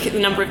think the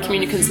number of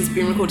communicants has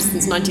been recorded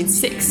since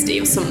 1960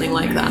 or something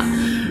like that.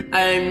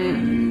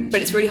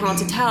 But it's really hard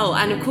to tell,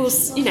 and of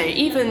course,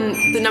 even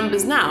the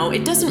numbers now,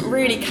 it doesn't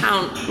really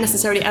count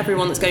necessarily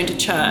everyone that's going to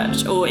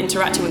church or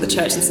interacting with the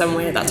church in some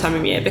way at that time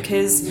of year,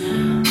 because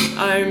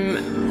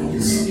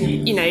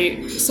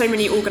so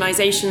many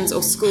organisations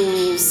or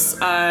schools,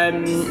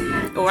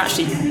 or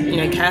actually,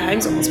 care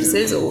homes or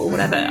hospices or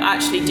whatever,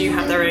 actually do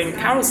have their own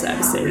carol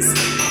services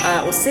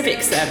or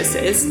civic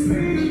services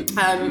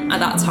at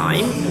that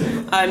time,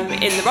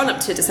 in the run-up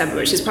to December,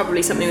 which is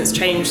probably something that's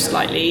changed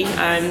slightly.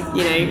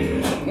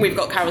 We've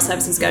got carol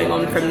services going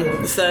on from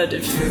the 3rd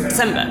of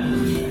December.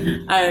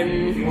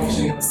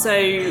 So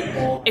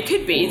it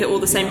could be that all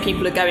the same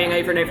people are going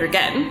over and over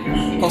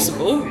again,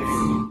 possible.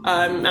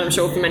 And I'm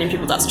sure for many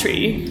people that's true.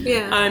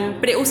 Yeah.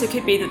 But it also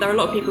could be that there are a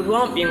lot of people who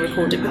aren't being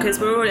recorded, because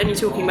we're only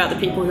talking about the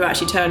people who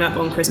actually turn up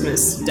on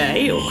Christmas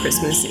Day or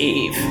Christmas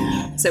Eve.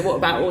 So what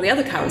about all the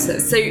other carol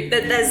services? So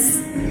there's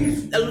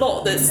a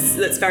lot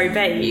that's very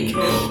vague.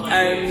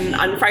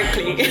 And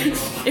frankly,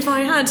 if I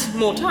had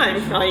more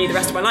time, i.e. the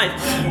rest of my life,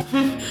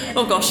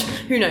 oh gosh,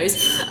 who knows?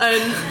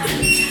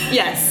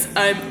 Yes,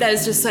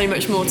 there's just so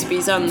much more to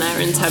be done there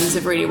in terms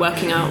of really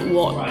working out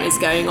what is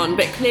going on.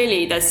 But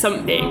clearly there's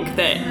something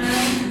that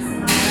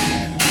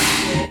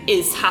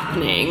is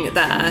happening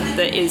there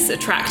that is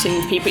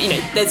attracting people.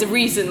 There's a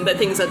reason that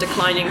things are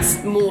declining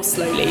more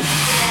slowly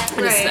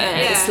and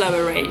at a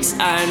slower rate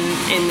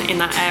in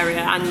that area,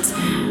 and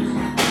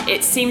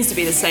it seems to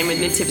be the same with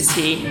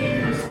nativity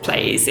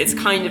plays. It's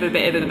kind of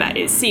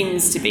it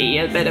seems to be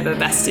a bit of a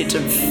vestige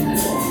of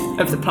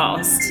the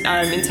past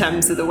in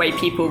terms of the way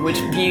people would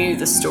view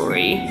the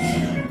story.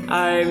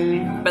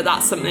 But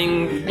that's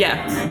something,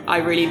 I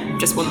really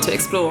just want to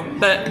explore.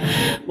 But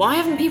why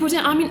haven't people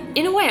done it? I mean,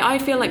 in a way, I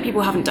feel like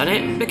people haven't done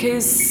it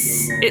because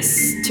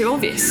it's too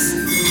obvious.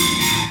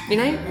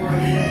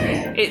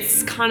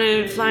 It's kind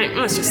of like,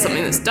 it's just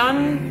something that's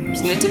done.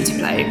 It's a nativity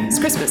play. It's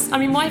Christmas. I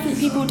mean, why haven't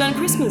people done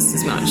Christmas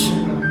as much?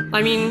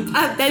 I mean,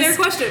 fair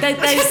question.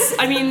 There's,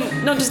 I mean,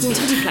 not just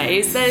nativity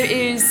plays. There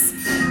is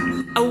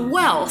a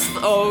wealth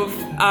of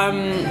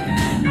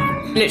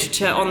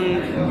literature on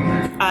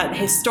the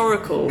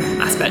historical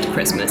aspect of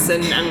Christmas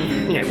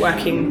and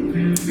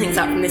working things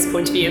out from this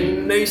point of view,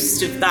 and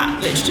most of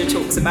that literature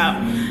talks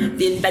about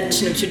the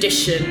invention of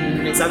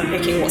tradition. It's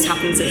unpicking what's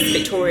happened since the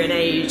Victorian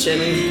age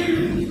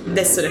and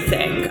this sort of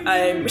thing,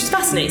 which is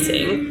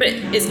fascinating, but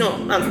it's not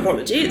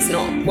anthropology, it's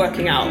not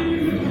working out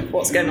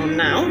what's going on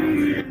now.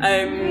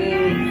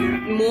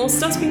 More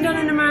stuff's been done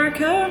in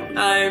America.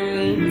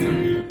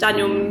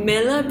 Daniel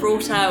Miller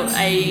brought out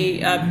a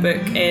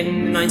book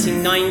in the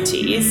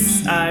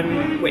 1990s,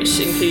 which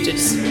included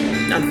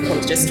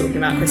anthropologists talking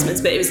about Christmas,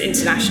 but it was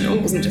international,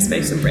 it wasn't just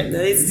focused on Britain.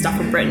 There is stuff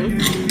from Britain,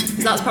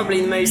 so that's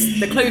probably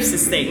the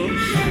closest thing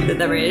that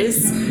there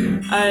is.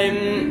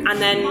 And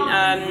then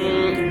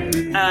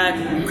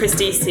Chris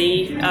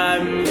Deasy,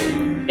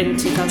 in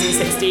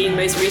 2016,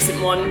 most recent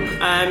one,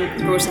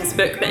 brought us a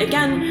book. But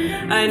again,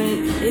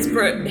 his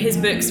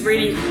book's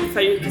really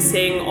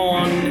focusing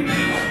on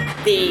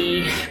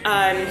the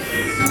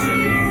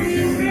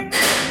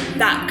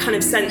that kind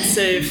of sense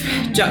of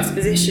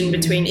juxtaposition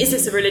between, is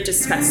this a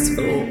religious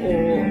festival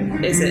or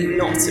is it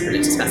not a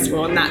religious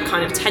festival, and that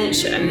kind of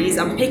tension. And he's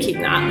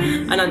unpicking that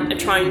and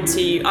trying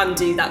to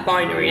undo that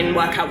binary and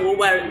work out, well,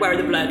 where are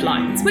the blurred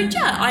lines, which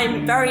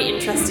I'm very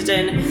interested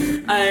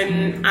in,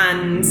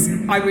 and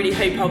I really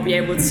hope I'll be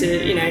able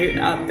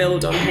to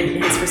build on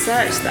his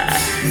research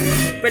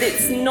there. But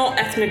it's not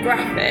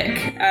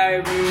ethnographic,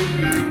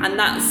 and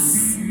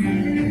that's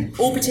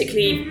all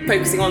particularly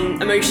focusing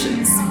on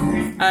emotions.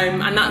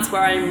 And that's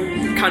where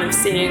I'm kind of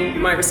seeing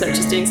my research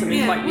is doing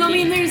something quite unique. Well, I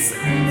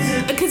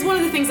mean, because one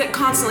of the things that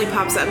constantly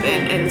pops up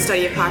in the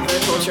study of popular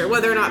culture,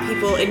 whether or not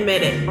people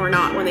admit it or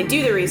not when they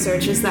do the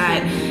research, is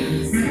that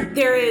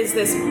there is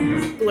this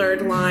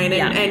blurred line,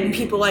 and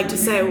people like to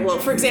say, well,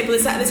 for example,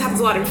 this happens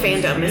a lot in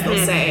fandom, is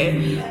they'll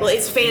say, well,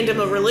 is fandom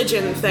a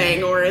religion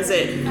thing, or is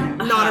it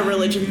not a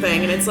religion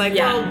thing? And it's like,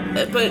 well,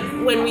 but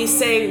when we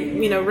say,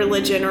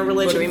 religion or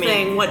religion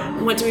thing,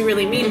 what do we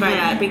really mean by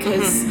that?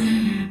 Because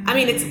I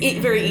mean, it's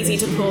very easy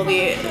to pull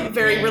the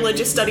very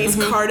religious studies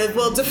card of,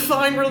 well,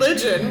 define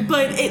religion,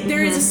 but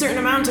there is a certain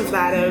amount of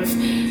that of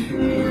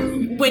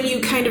when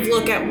you kind of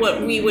look at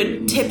what we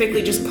would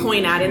typically just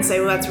point at and say,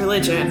 well, that's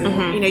religion,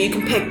 you know, you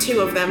can pick two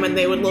of them and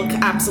they would look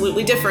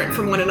absolutely different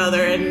from one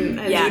another, and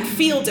they would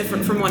feel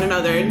different from one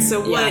another. And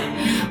so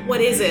what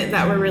is it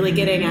that we're really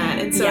getting at?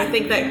 And so I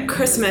think that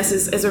Christmas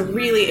is a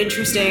really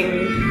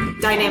interesting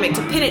dynamic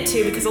to pin it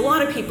to, because a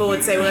lot of people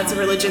would say, well, that's a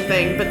religion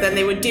thing, but then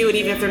they would do it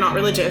even if they're not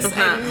religious.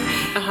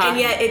 And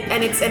yet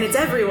it's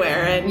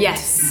everywhere. And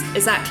yes,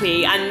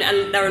 exactly.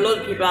 And there are a lot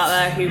of people out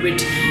there who would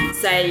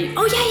say,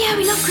 oh yeah,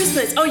 we love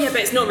Christmas. Oh yeah,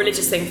 but it's not a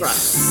religious thing for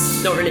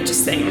us. Not a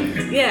religious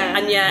thing. Yeah.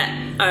 And yet,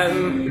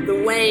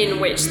 the way in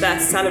which they're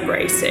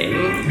celebrating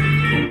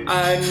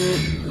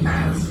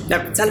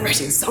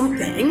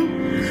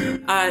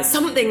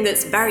something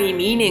that's very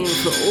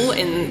meaningful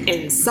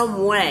in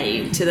some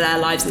way to their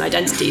lives and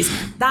identities,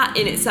 that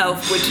in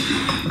itself would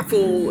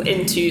fall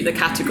into the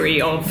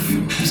category of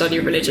study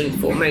of religion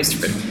for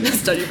most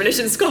study of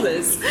religion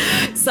scholars.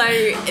 So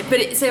I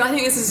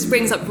think this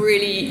brings up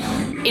really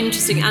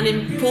interesting and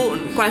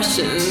important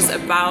questions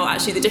about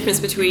actually the difference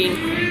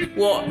between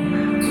what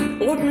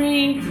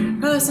ordinary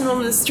person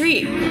on the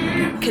street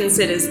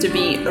considers to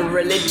be a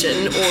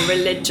religion or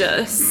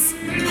religious,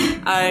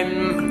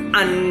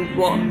 and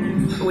what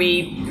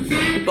we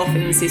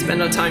often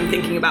spend our time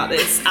thinking about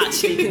this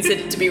actually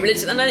considered to be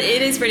religion. And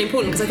it is really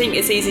important, because I think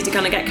it's easy to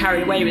kind of get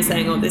carried away with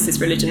saying, oh, this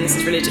is religion. And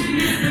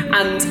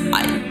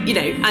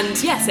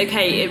yes,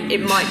 okay,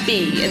 it might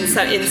be in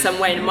some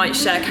way, and it might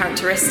share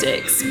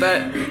characteristics,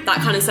 but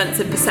that kind of sense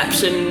of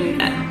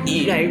perception,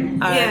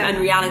 and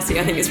reality,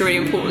 I think is really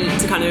important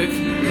to kind of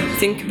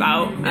think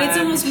about. And it's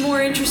almost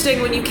more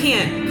interesting when you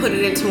can't put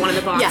it into one of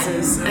the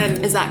boxes. Yeah,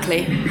 and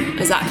exactly.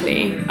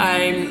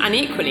 And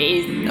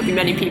equally, there'll be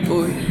many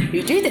people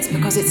who do this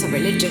because it's a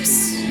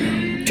religious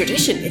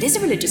tradition. It is a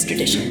religious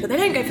tradition, but they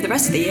don't go for the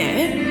rest of the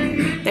year.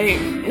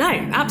 No,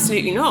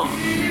 absolutely not.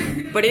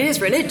 But it is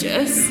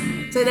religious.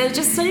 So there's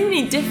just so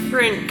many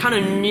different kind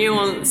of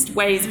nuanced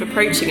ways of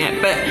approaching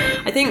it. But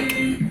I think,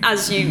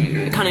 as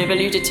you kind of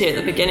alluded to at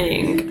the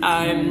beginning,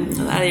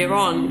 earlier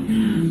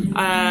on,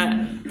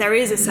 there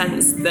is a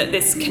sense that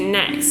this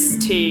connects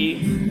to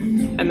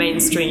a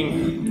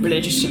mainstream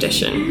religious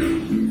tradition,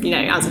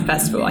 as a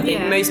festival. I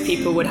think most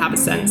people would have a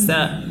sense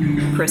that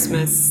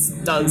Christmas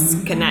does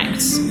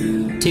connect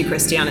to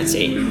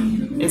Christianity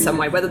in some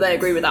way, whether they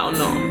agree with that or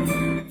not.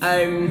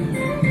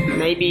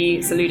 Maybe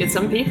it's eluded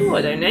some people,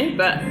 I don't know,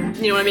 but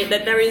you know what I mean?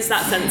 That there is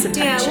that sense of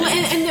tension. Yeah,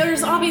 well, and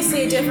there's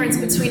obviously a difference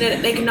between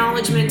an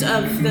acknowledgement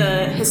of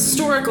the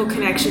historical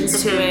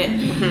connections to it,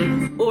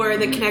 or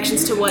the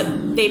connections to what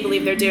they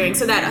believe they're doing.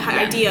 So that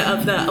idea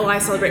of I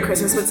celebrate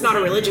Christmas, but it's not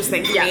a religious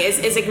thing for me,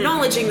 is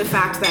acknowledging the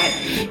fact that,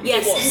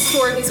 yes,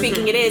 historically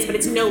speaking it is, but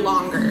it's no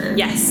longer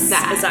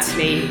that.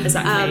 Exactly.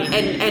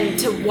 And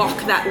to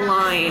walk that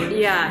line.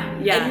 Yeah.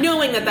 And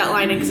knowing that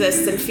line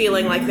exists and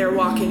feeling like they're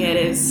walking it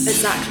is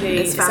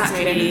fascinating.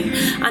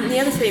 And the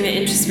other thing that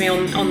interests me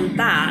on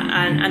that,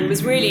 and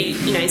was really,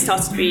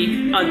 started to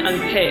be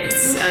unpicked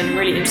in a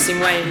really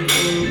interesting way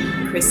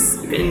in Chris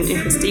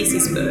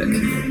Deasy's book,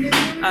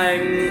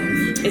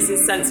 is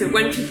this sense of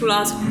when people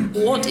ask,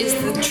 what is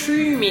the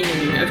true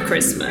meaning of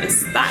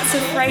Christmas? That's a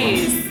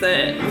phrase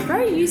that I'm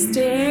very used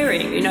to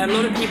hearing. A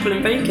lot of people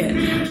invoke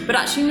it, but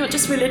actually not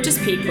just religious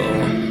people.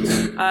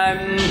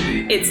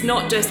 It's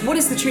not just, what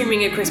is the true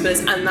meaning of Christmas?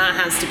 And that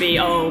has to be,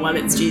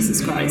 it's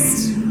Jesus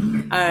Christ.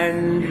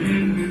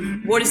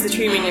 What is the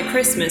true meaning of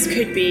Christmas?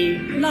 Could be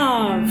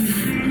love,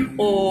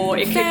 or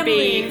it could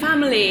be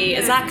family,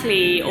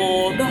 exactly,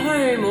 or the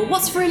home, or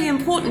what's really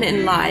important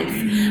in life.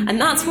 And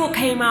that's what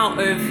came out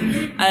of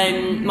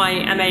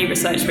my MA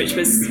research, which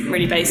was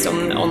really based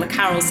on the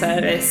carol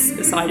service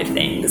side of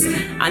things.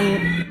 And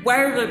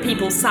wherever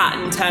people sat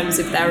in terms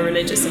of their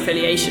religious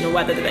affiliation, or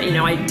whether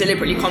I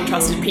deliberately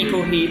contrasted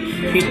people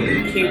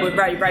who were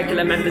very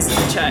regular members of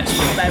the church,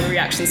 what their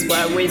reactions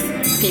were, with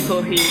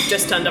people who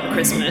just turned up at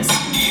Christmas.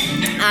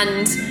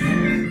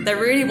 And there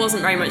really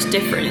wasn't very much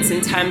difference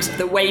in terms of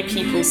the way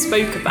people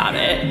spoke about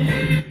it,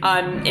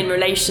 in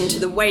relation to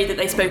the way that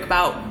they spoke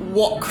about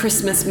what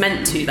Christmas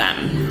meant to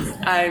them.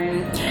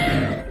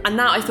 And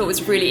that I thought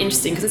was really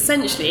interesting, because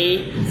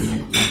essentially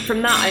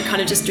from that I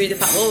kind of just drew the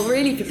fact,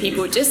 really for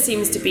people it just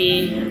seems to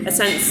be a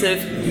sense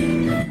of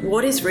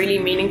what is really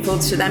meaningful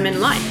to them in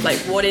life, like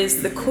what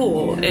is the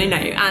core,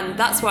 and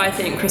that's why I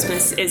think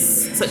Christmas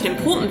is such an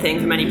important thing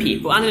for many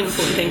people, and an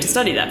important thing to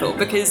study therefore,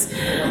 because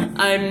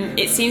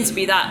it seems to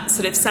be that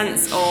sort of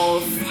sense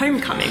of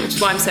homecoming, which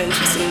is why I'm so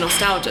interested in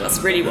nostalgia. That's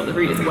really what the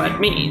root of the word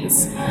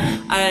means,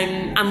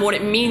 and what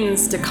it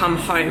means to come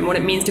home, what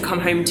it means to come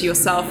home to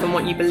yourself and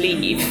what you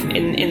believe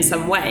in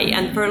some way.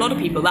 And for a lot of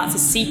people that's a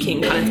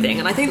seeking kind of thing,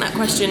 and I think that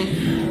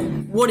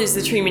question, what is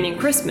the true meaning of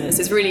Christmas,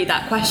 is really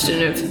that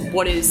question of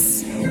what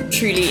is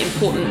truly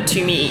important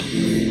to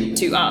me,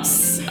 to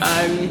us,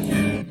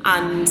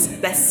 and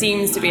there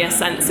seems to be a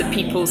sense of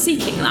people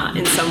seeking that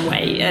in some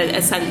way,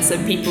 a sense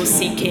of people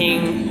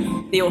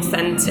seeking the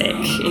authentic,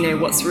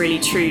 what's really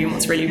true and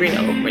what's really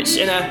real, which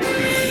in a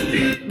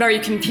very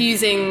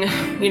confusing,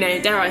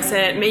 dare I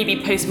say it, maybe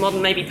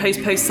postmodern, maybe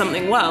post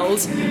something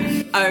world,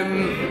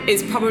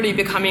 is probably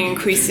becoming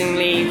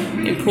increasingly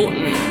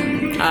important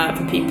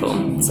for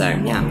people. So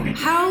yeah.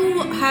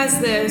 How has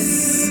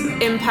this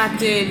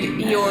impacted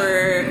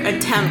your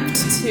attempt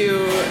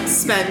to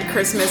spend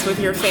Christmas with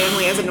your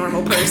family as a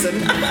normal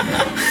person?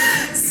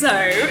 So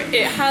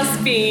it has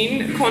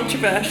been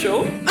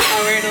controversial,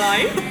 I won't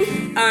lie.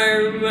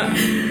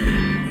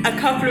 A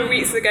couple of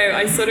weeks ago,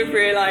 I sort of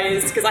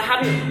realised, because I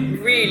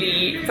hadn't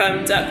really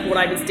firmed up what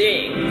I was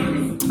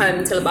doing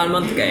until about a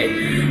month ago,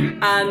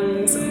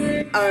 and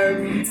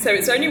so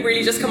it's only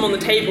really just come on the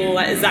table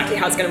like, exactly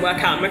how it's going to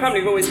work out. My family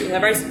have always been, they're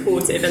very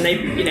supportive, and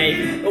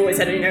they always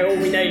said, we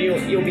know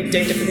you'll be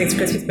doing different things for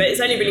Christmas, but it's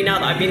only really now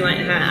that I've been like,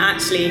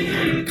 actually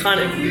kind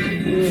of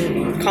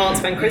can't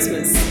spend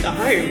Christmas at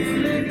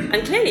home.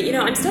 And clearly,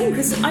 I'm studying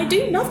Christmas. I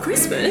do love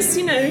Christmas,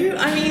 I mean,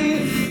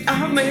 I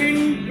have my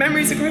own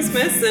memories of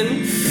Christmas,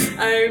 and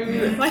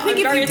I think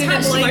I'm very if you didn't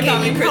attached to my like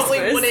family it, you Christmas.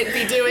 probably wouldn't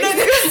be doing No,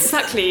 it.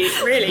 exactly,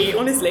 really,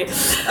 honestly.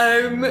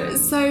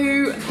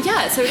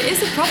 So it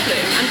is a problem,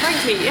 and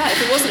frankly,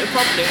 if it wasn't a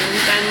problem,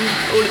 then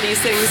all of these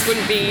things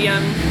wouldn't be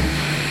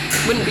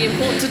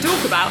important to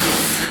talk about.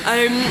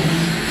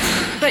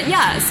 But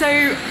yeah,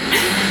 so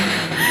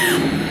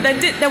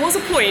there was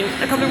a point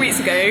a couple of weeks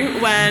ago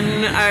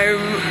when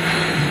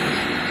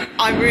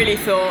I really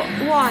thought,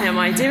 why am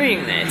I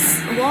doing this?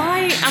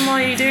 Why am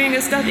I doing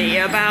a study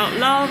about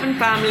love and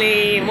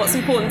family and what's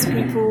important to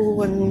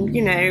people and,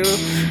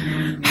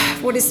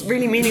 what is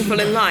really meaningful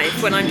in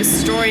life when I'm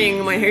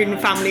destroying my own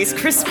family's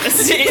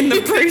Christmas in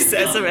the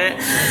process of it?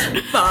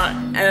 But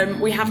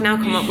we have now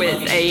come up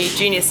with a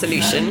genius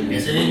solution,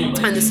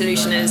 and the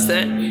solution is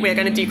that we're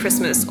going to do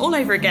Christmas all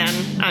over again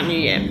at New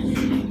Year.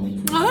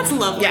 Oh, that's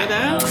lovely,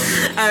 though.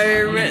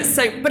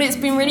 But it's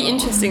been really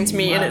interesting to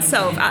me in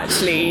itself,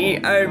 actually,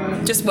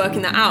 just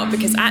working that out,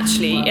 because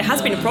actually it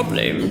has been a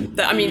problem.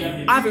 That I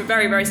have a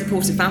very, very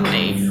supportive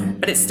family,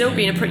 but it's still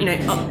been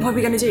what are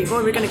we going to do?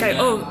 Where are we going to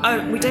go?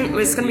 We don't.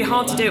 It's going to be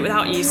hard to do it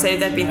without you. So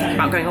they've been thinking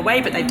about going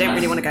away, but they don't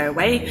really want to go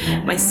away.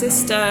 My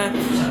sister,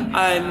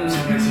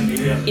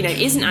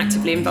 isn't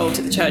actively involved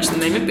at the church at the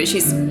moment, but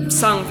she's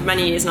sung for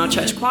many years in our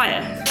church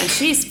choir, and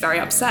she's very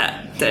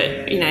upset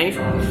that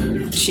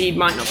she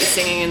might not be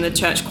singing in the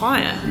church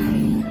choir.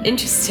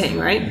 Interesting,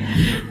 right?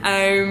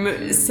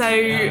 So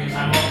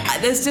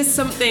there's just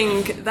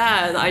something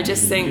there that I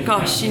just think,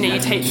 gosh, you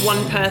take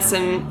one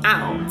person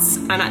out,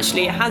 and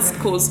actually it has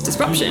caused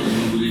disruption.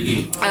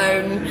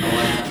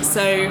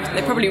 So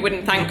they probably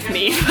wouldn't thank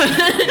me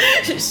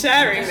for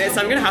sharing this.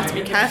 I'm going to have to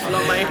be careful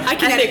on my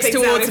ethics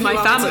towards my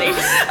family.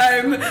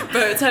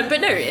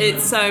 But no,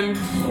 it's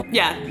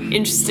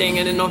interesting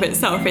in and of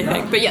itself, I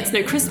think. But yes,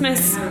 no,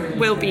 Christmas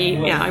will be.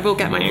 I will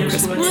get my own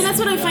Christmas. Well, that's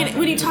what I find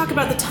when you talk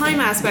about the time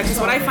aspect. Is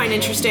what I find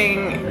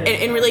interesting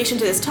in relation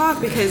to this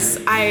talk, because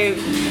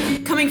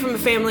coming from a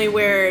family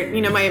where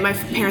my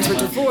parents were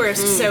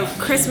divorced, so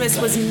Christmas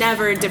was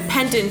never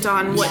dependent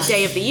on what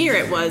day of the year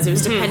it was. It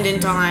was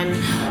dependent on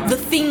the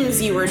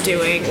things you were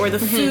doing, or the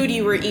food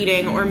you were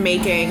eating or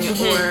making,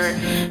 or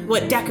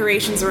what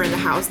decorations were in the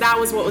house. That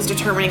was what was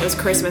determining it was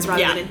Christmas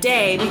rather than a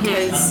day,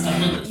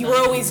 because you were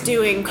always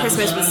doing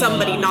Christmas with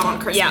somebody not on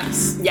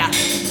Christmas. Yeah.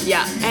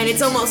 And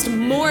it's almost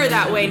more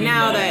that way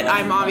now that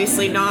I'm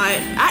obviously not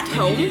at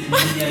home.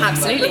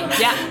 Absolutely.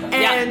 Yeah.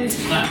 And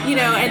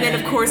and then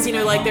of course,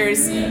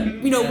 there's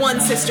one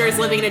sister is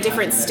living in a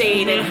different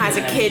state and has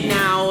a kid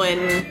now,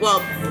 and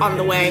on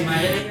the way.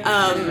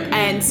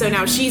 And so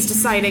now she's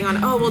deciding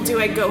on, do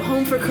I go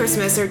home for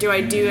Christmas or do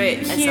I do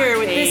it here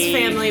with this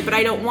family? But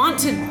I don't want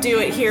to do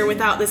it here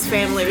without this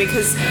family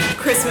because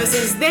Christmas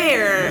is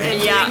there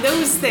and doing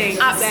those things.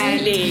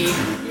 Absolutely.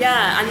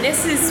 And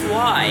this is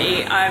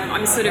why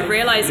I'm sort of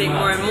realizing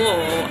more and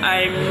more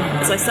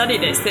as I study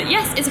this that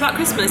yes, it's about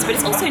Christmas, but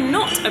it's also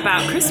not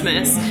about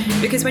Christmas,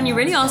 because when you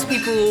really ask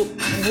people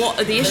what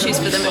are the issues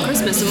for them at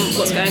Christmas and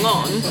what's going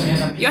on,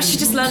 you actually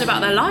just learn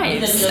about their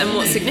lives and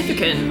what's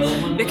significant,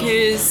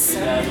 because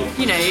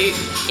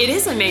it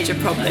is a major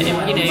problem.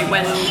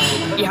 When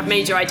you have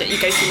you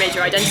go through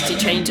major identity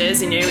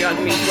changes, you either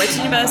move away to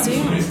university,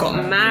 you've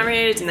got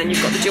married, and then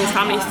you've got the dual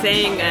family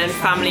thing and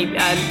family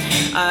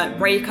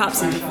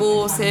breakups and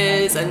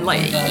divorces, and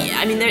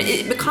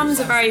it becomes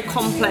a very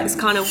complex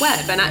kind of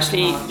web. And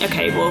actually,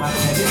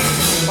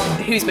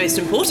 who's most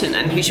important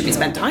and who should we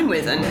spend time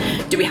with,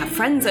 and do we have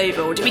friends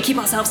over or do we keep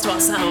ourselves to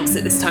ourselves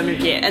at this time of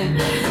year? And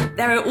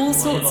there are all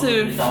sorts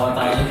of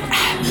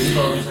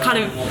kind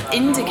of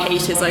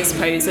indicators, I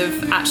suppose,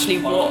 of actually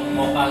what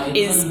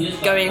is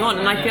going on.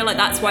 And I feel like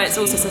that's why it's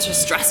also such a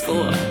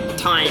stressful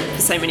time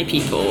for so many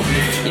people.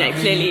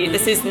 Clearly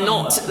this is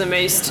not the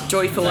most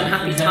joyful and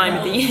happy time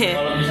of the year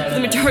for the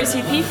majority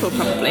of people,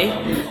 probably.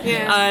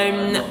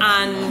 And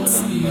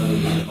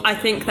I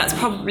think that's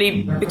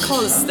probably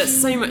because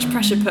there's so much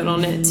pressure put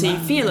on it to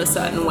feel a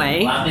certain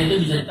way,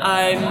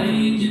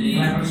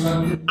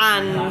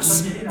 and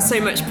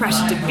so much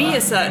pressure to be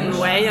a certain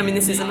way.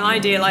 This is an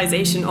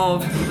idealization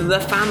of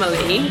the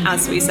family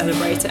as we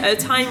celebrate it at a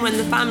time when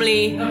the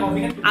family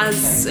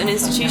as an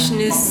institution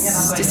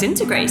is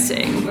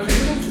disintegrating.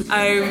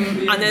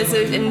 and there's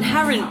an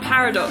inherent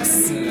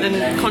paradox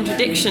and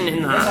contradiction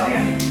in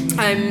that.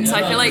 So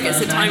I feel like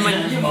it's a time when,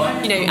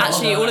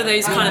 actually all of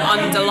those kind of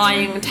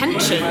underlying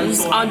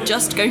tensions are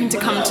just going to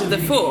come to the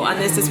fore, and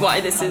this is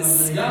why this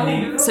is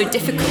so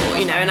difficult,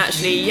 and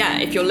actually,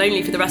 if you're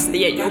lonely for the rest of the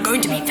year, you're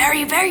going to be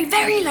very, very,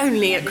 very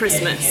lonely at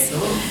Christmas.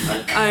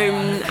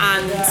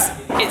 And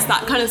it's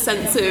that kind of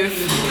sense of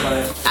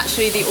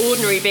actually the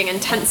ordinary being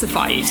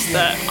intensified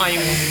that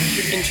I'm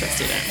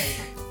interested in.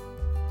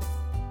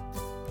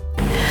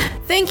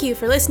 Thank you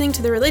for listening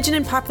to the Religion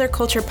and Popular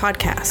Culture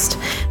podcast.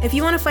 If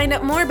you want to find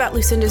out more about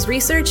Lucinda's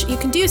research, you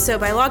can do so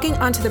by logging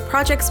onto the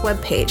project's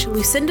webpage,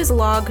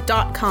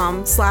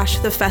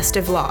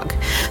 lucindaslog.com/thefestivelog,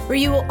 where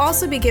you will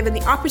also be given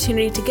the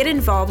opportunity to get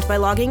involved by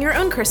logging your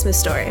own Christmas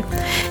story.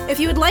 If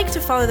you would like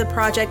to follow the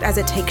project as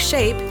it takes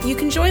shape, you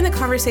can join the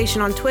conversation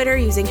on Twitter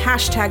using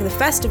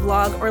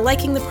 #thefestivelog or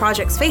liking the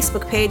project's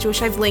Facebook page,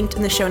 which I've linked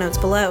in the show notes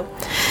below.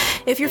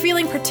 If you're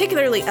feeling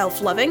particularly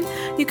elf-loving,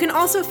 you can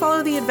also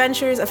follow the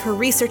adventures of her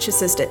research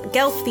assistant,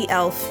 Gelf the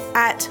Elf,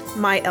 at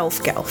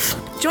myelfgelf.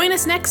 Join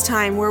us next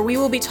time, where we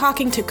will be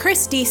talking to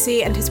Chris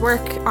Deasy and his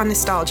work on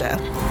nostalgia.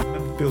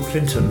 Bill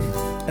Clinton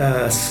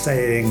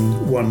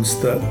saying once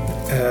that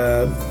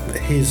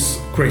his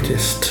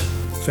greatest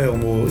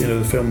film, or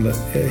the film that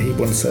he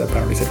once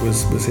apparently said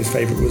was his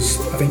favourite, was,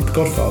 I think, The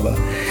Godfather.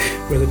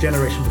 Whereas a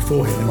generation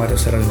before him, they might have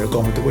said,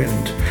 Gone with the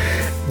Wind.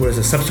 Whereas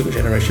a subsequent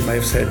generation may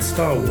have said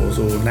Star Wars,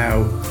 or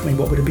now,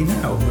 what would it be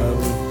now?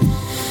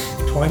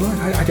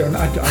 Twilight? I don't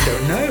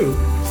know.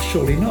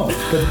 Surely not.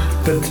 But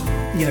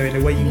in a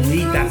way, you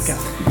need that gap.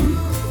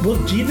 Well,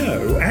 do you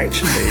know?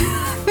 Actually,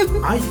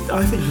 I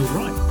think you're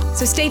right.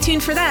 So stay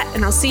tuned for that,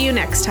 and I'll see you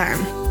next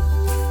time.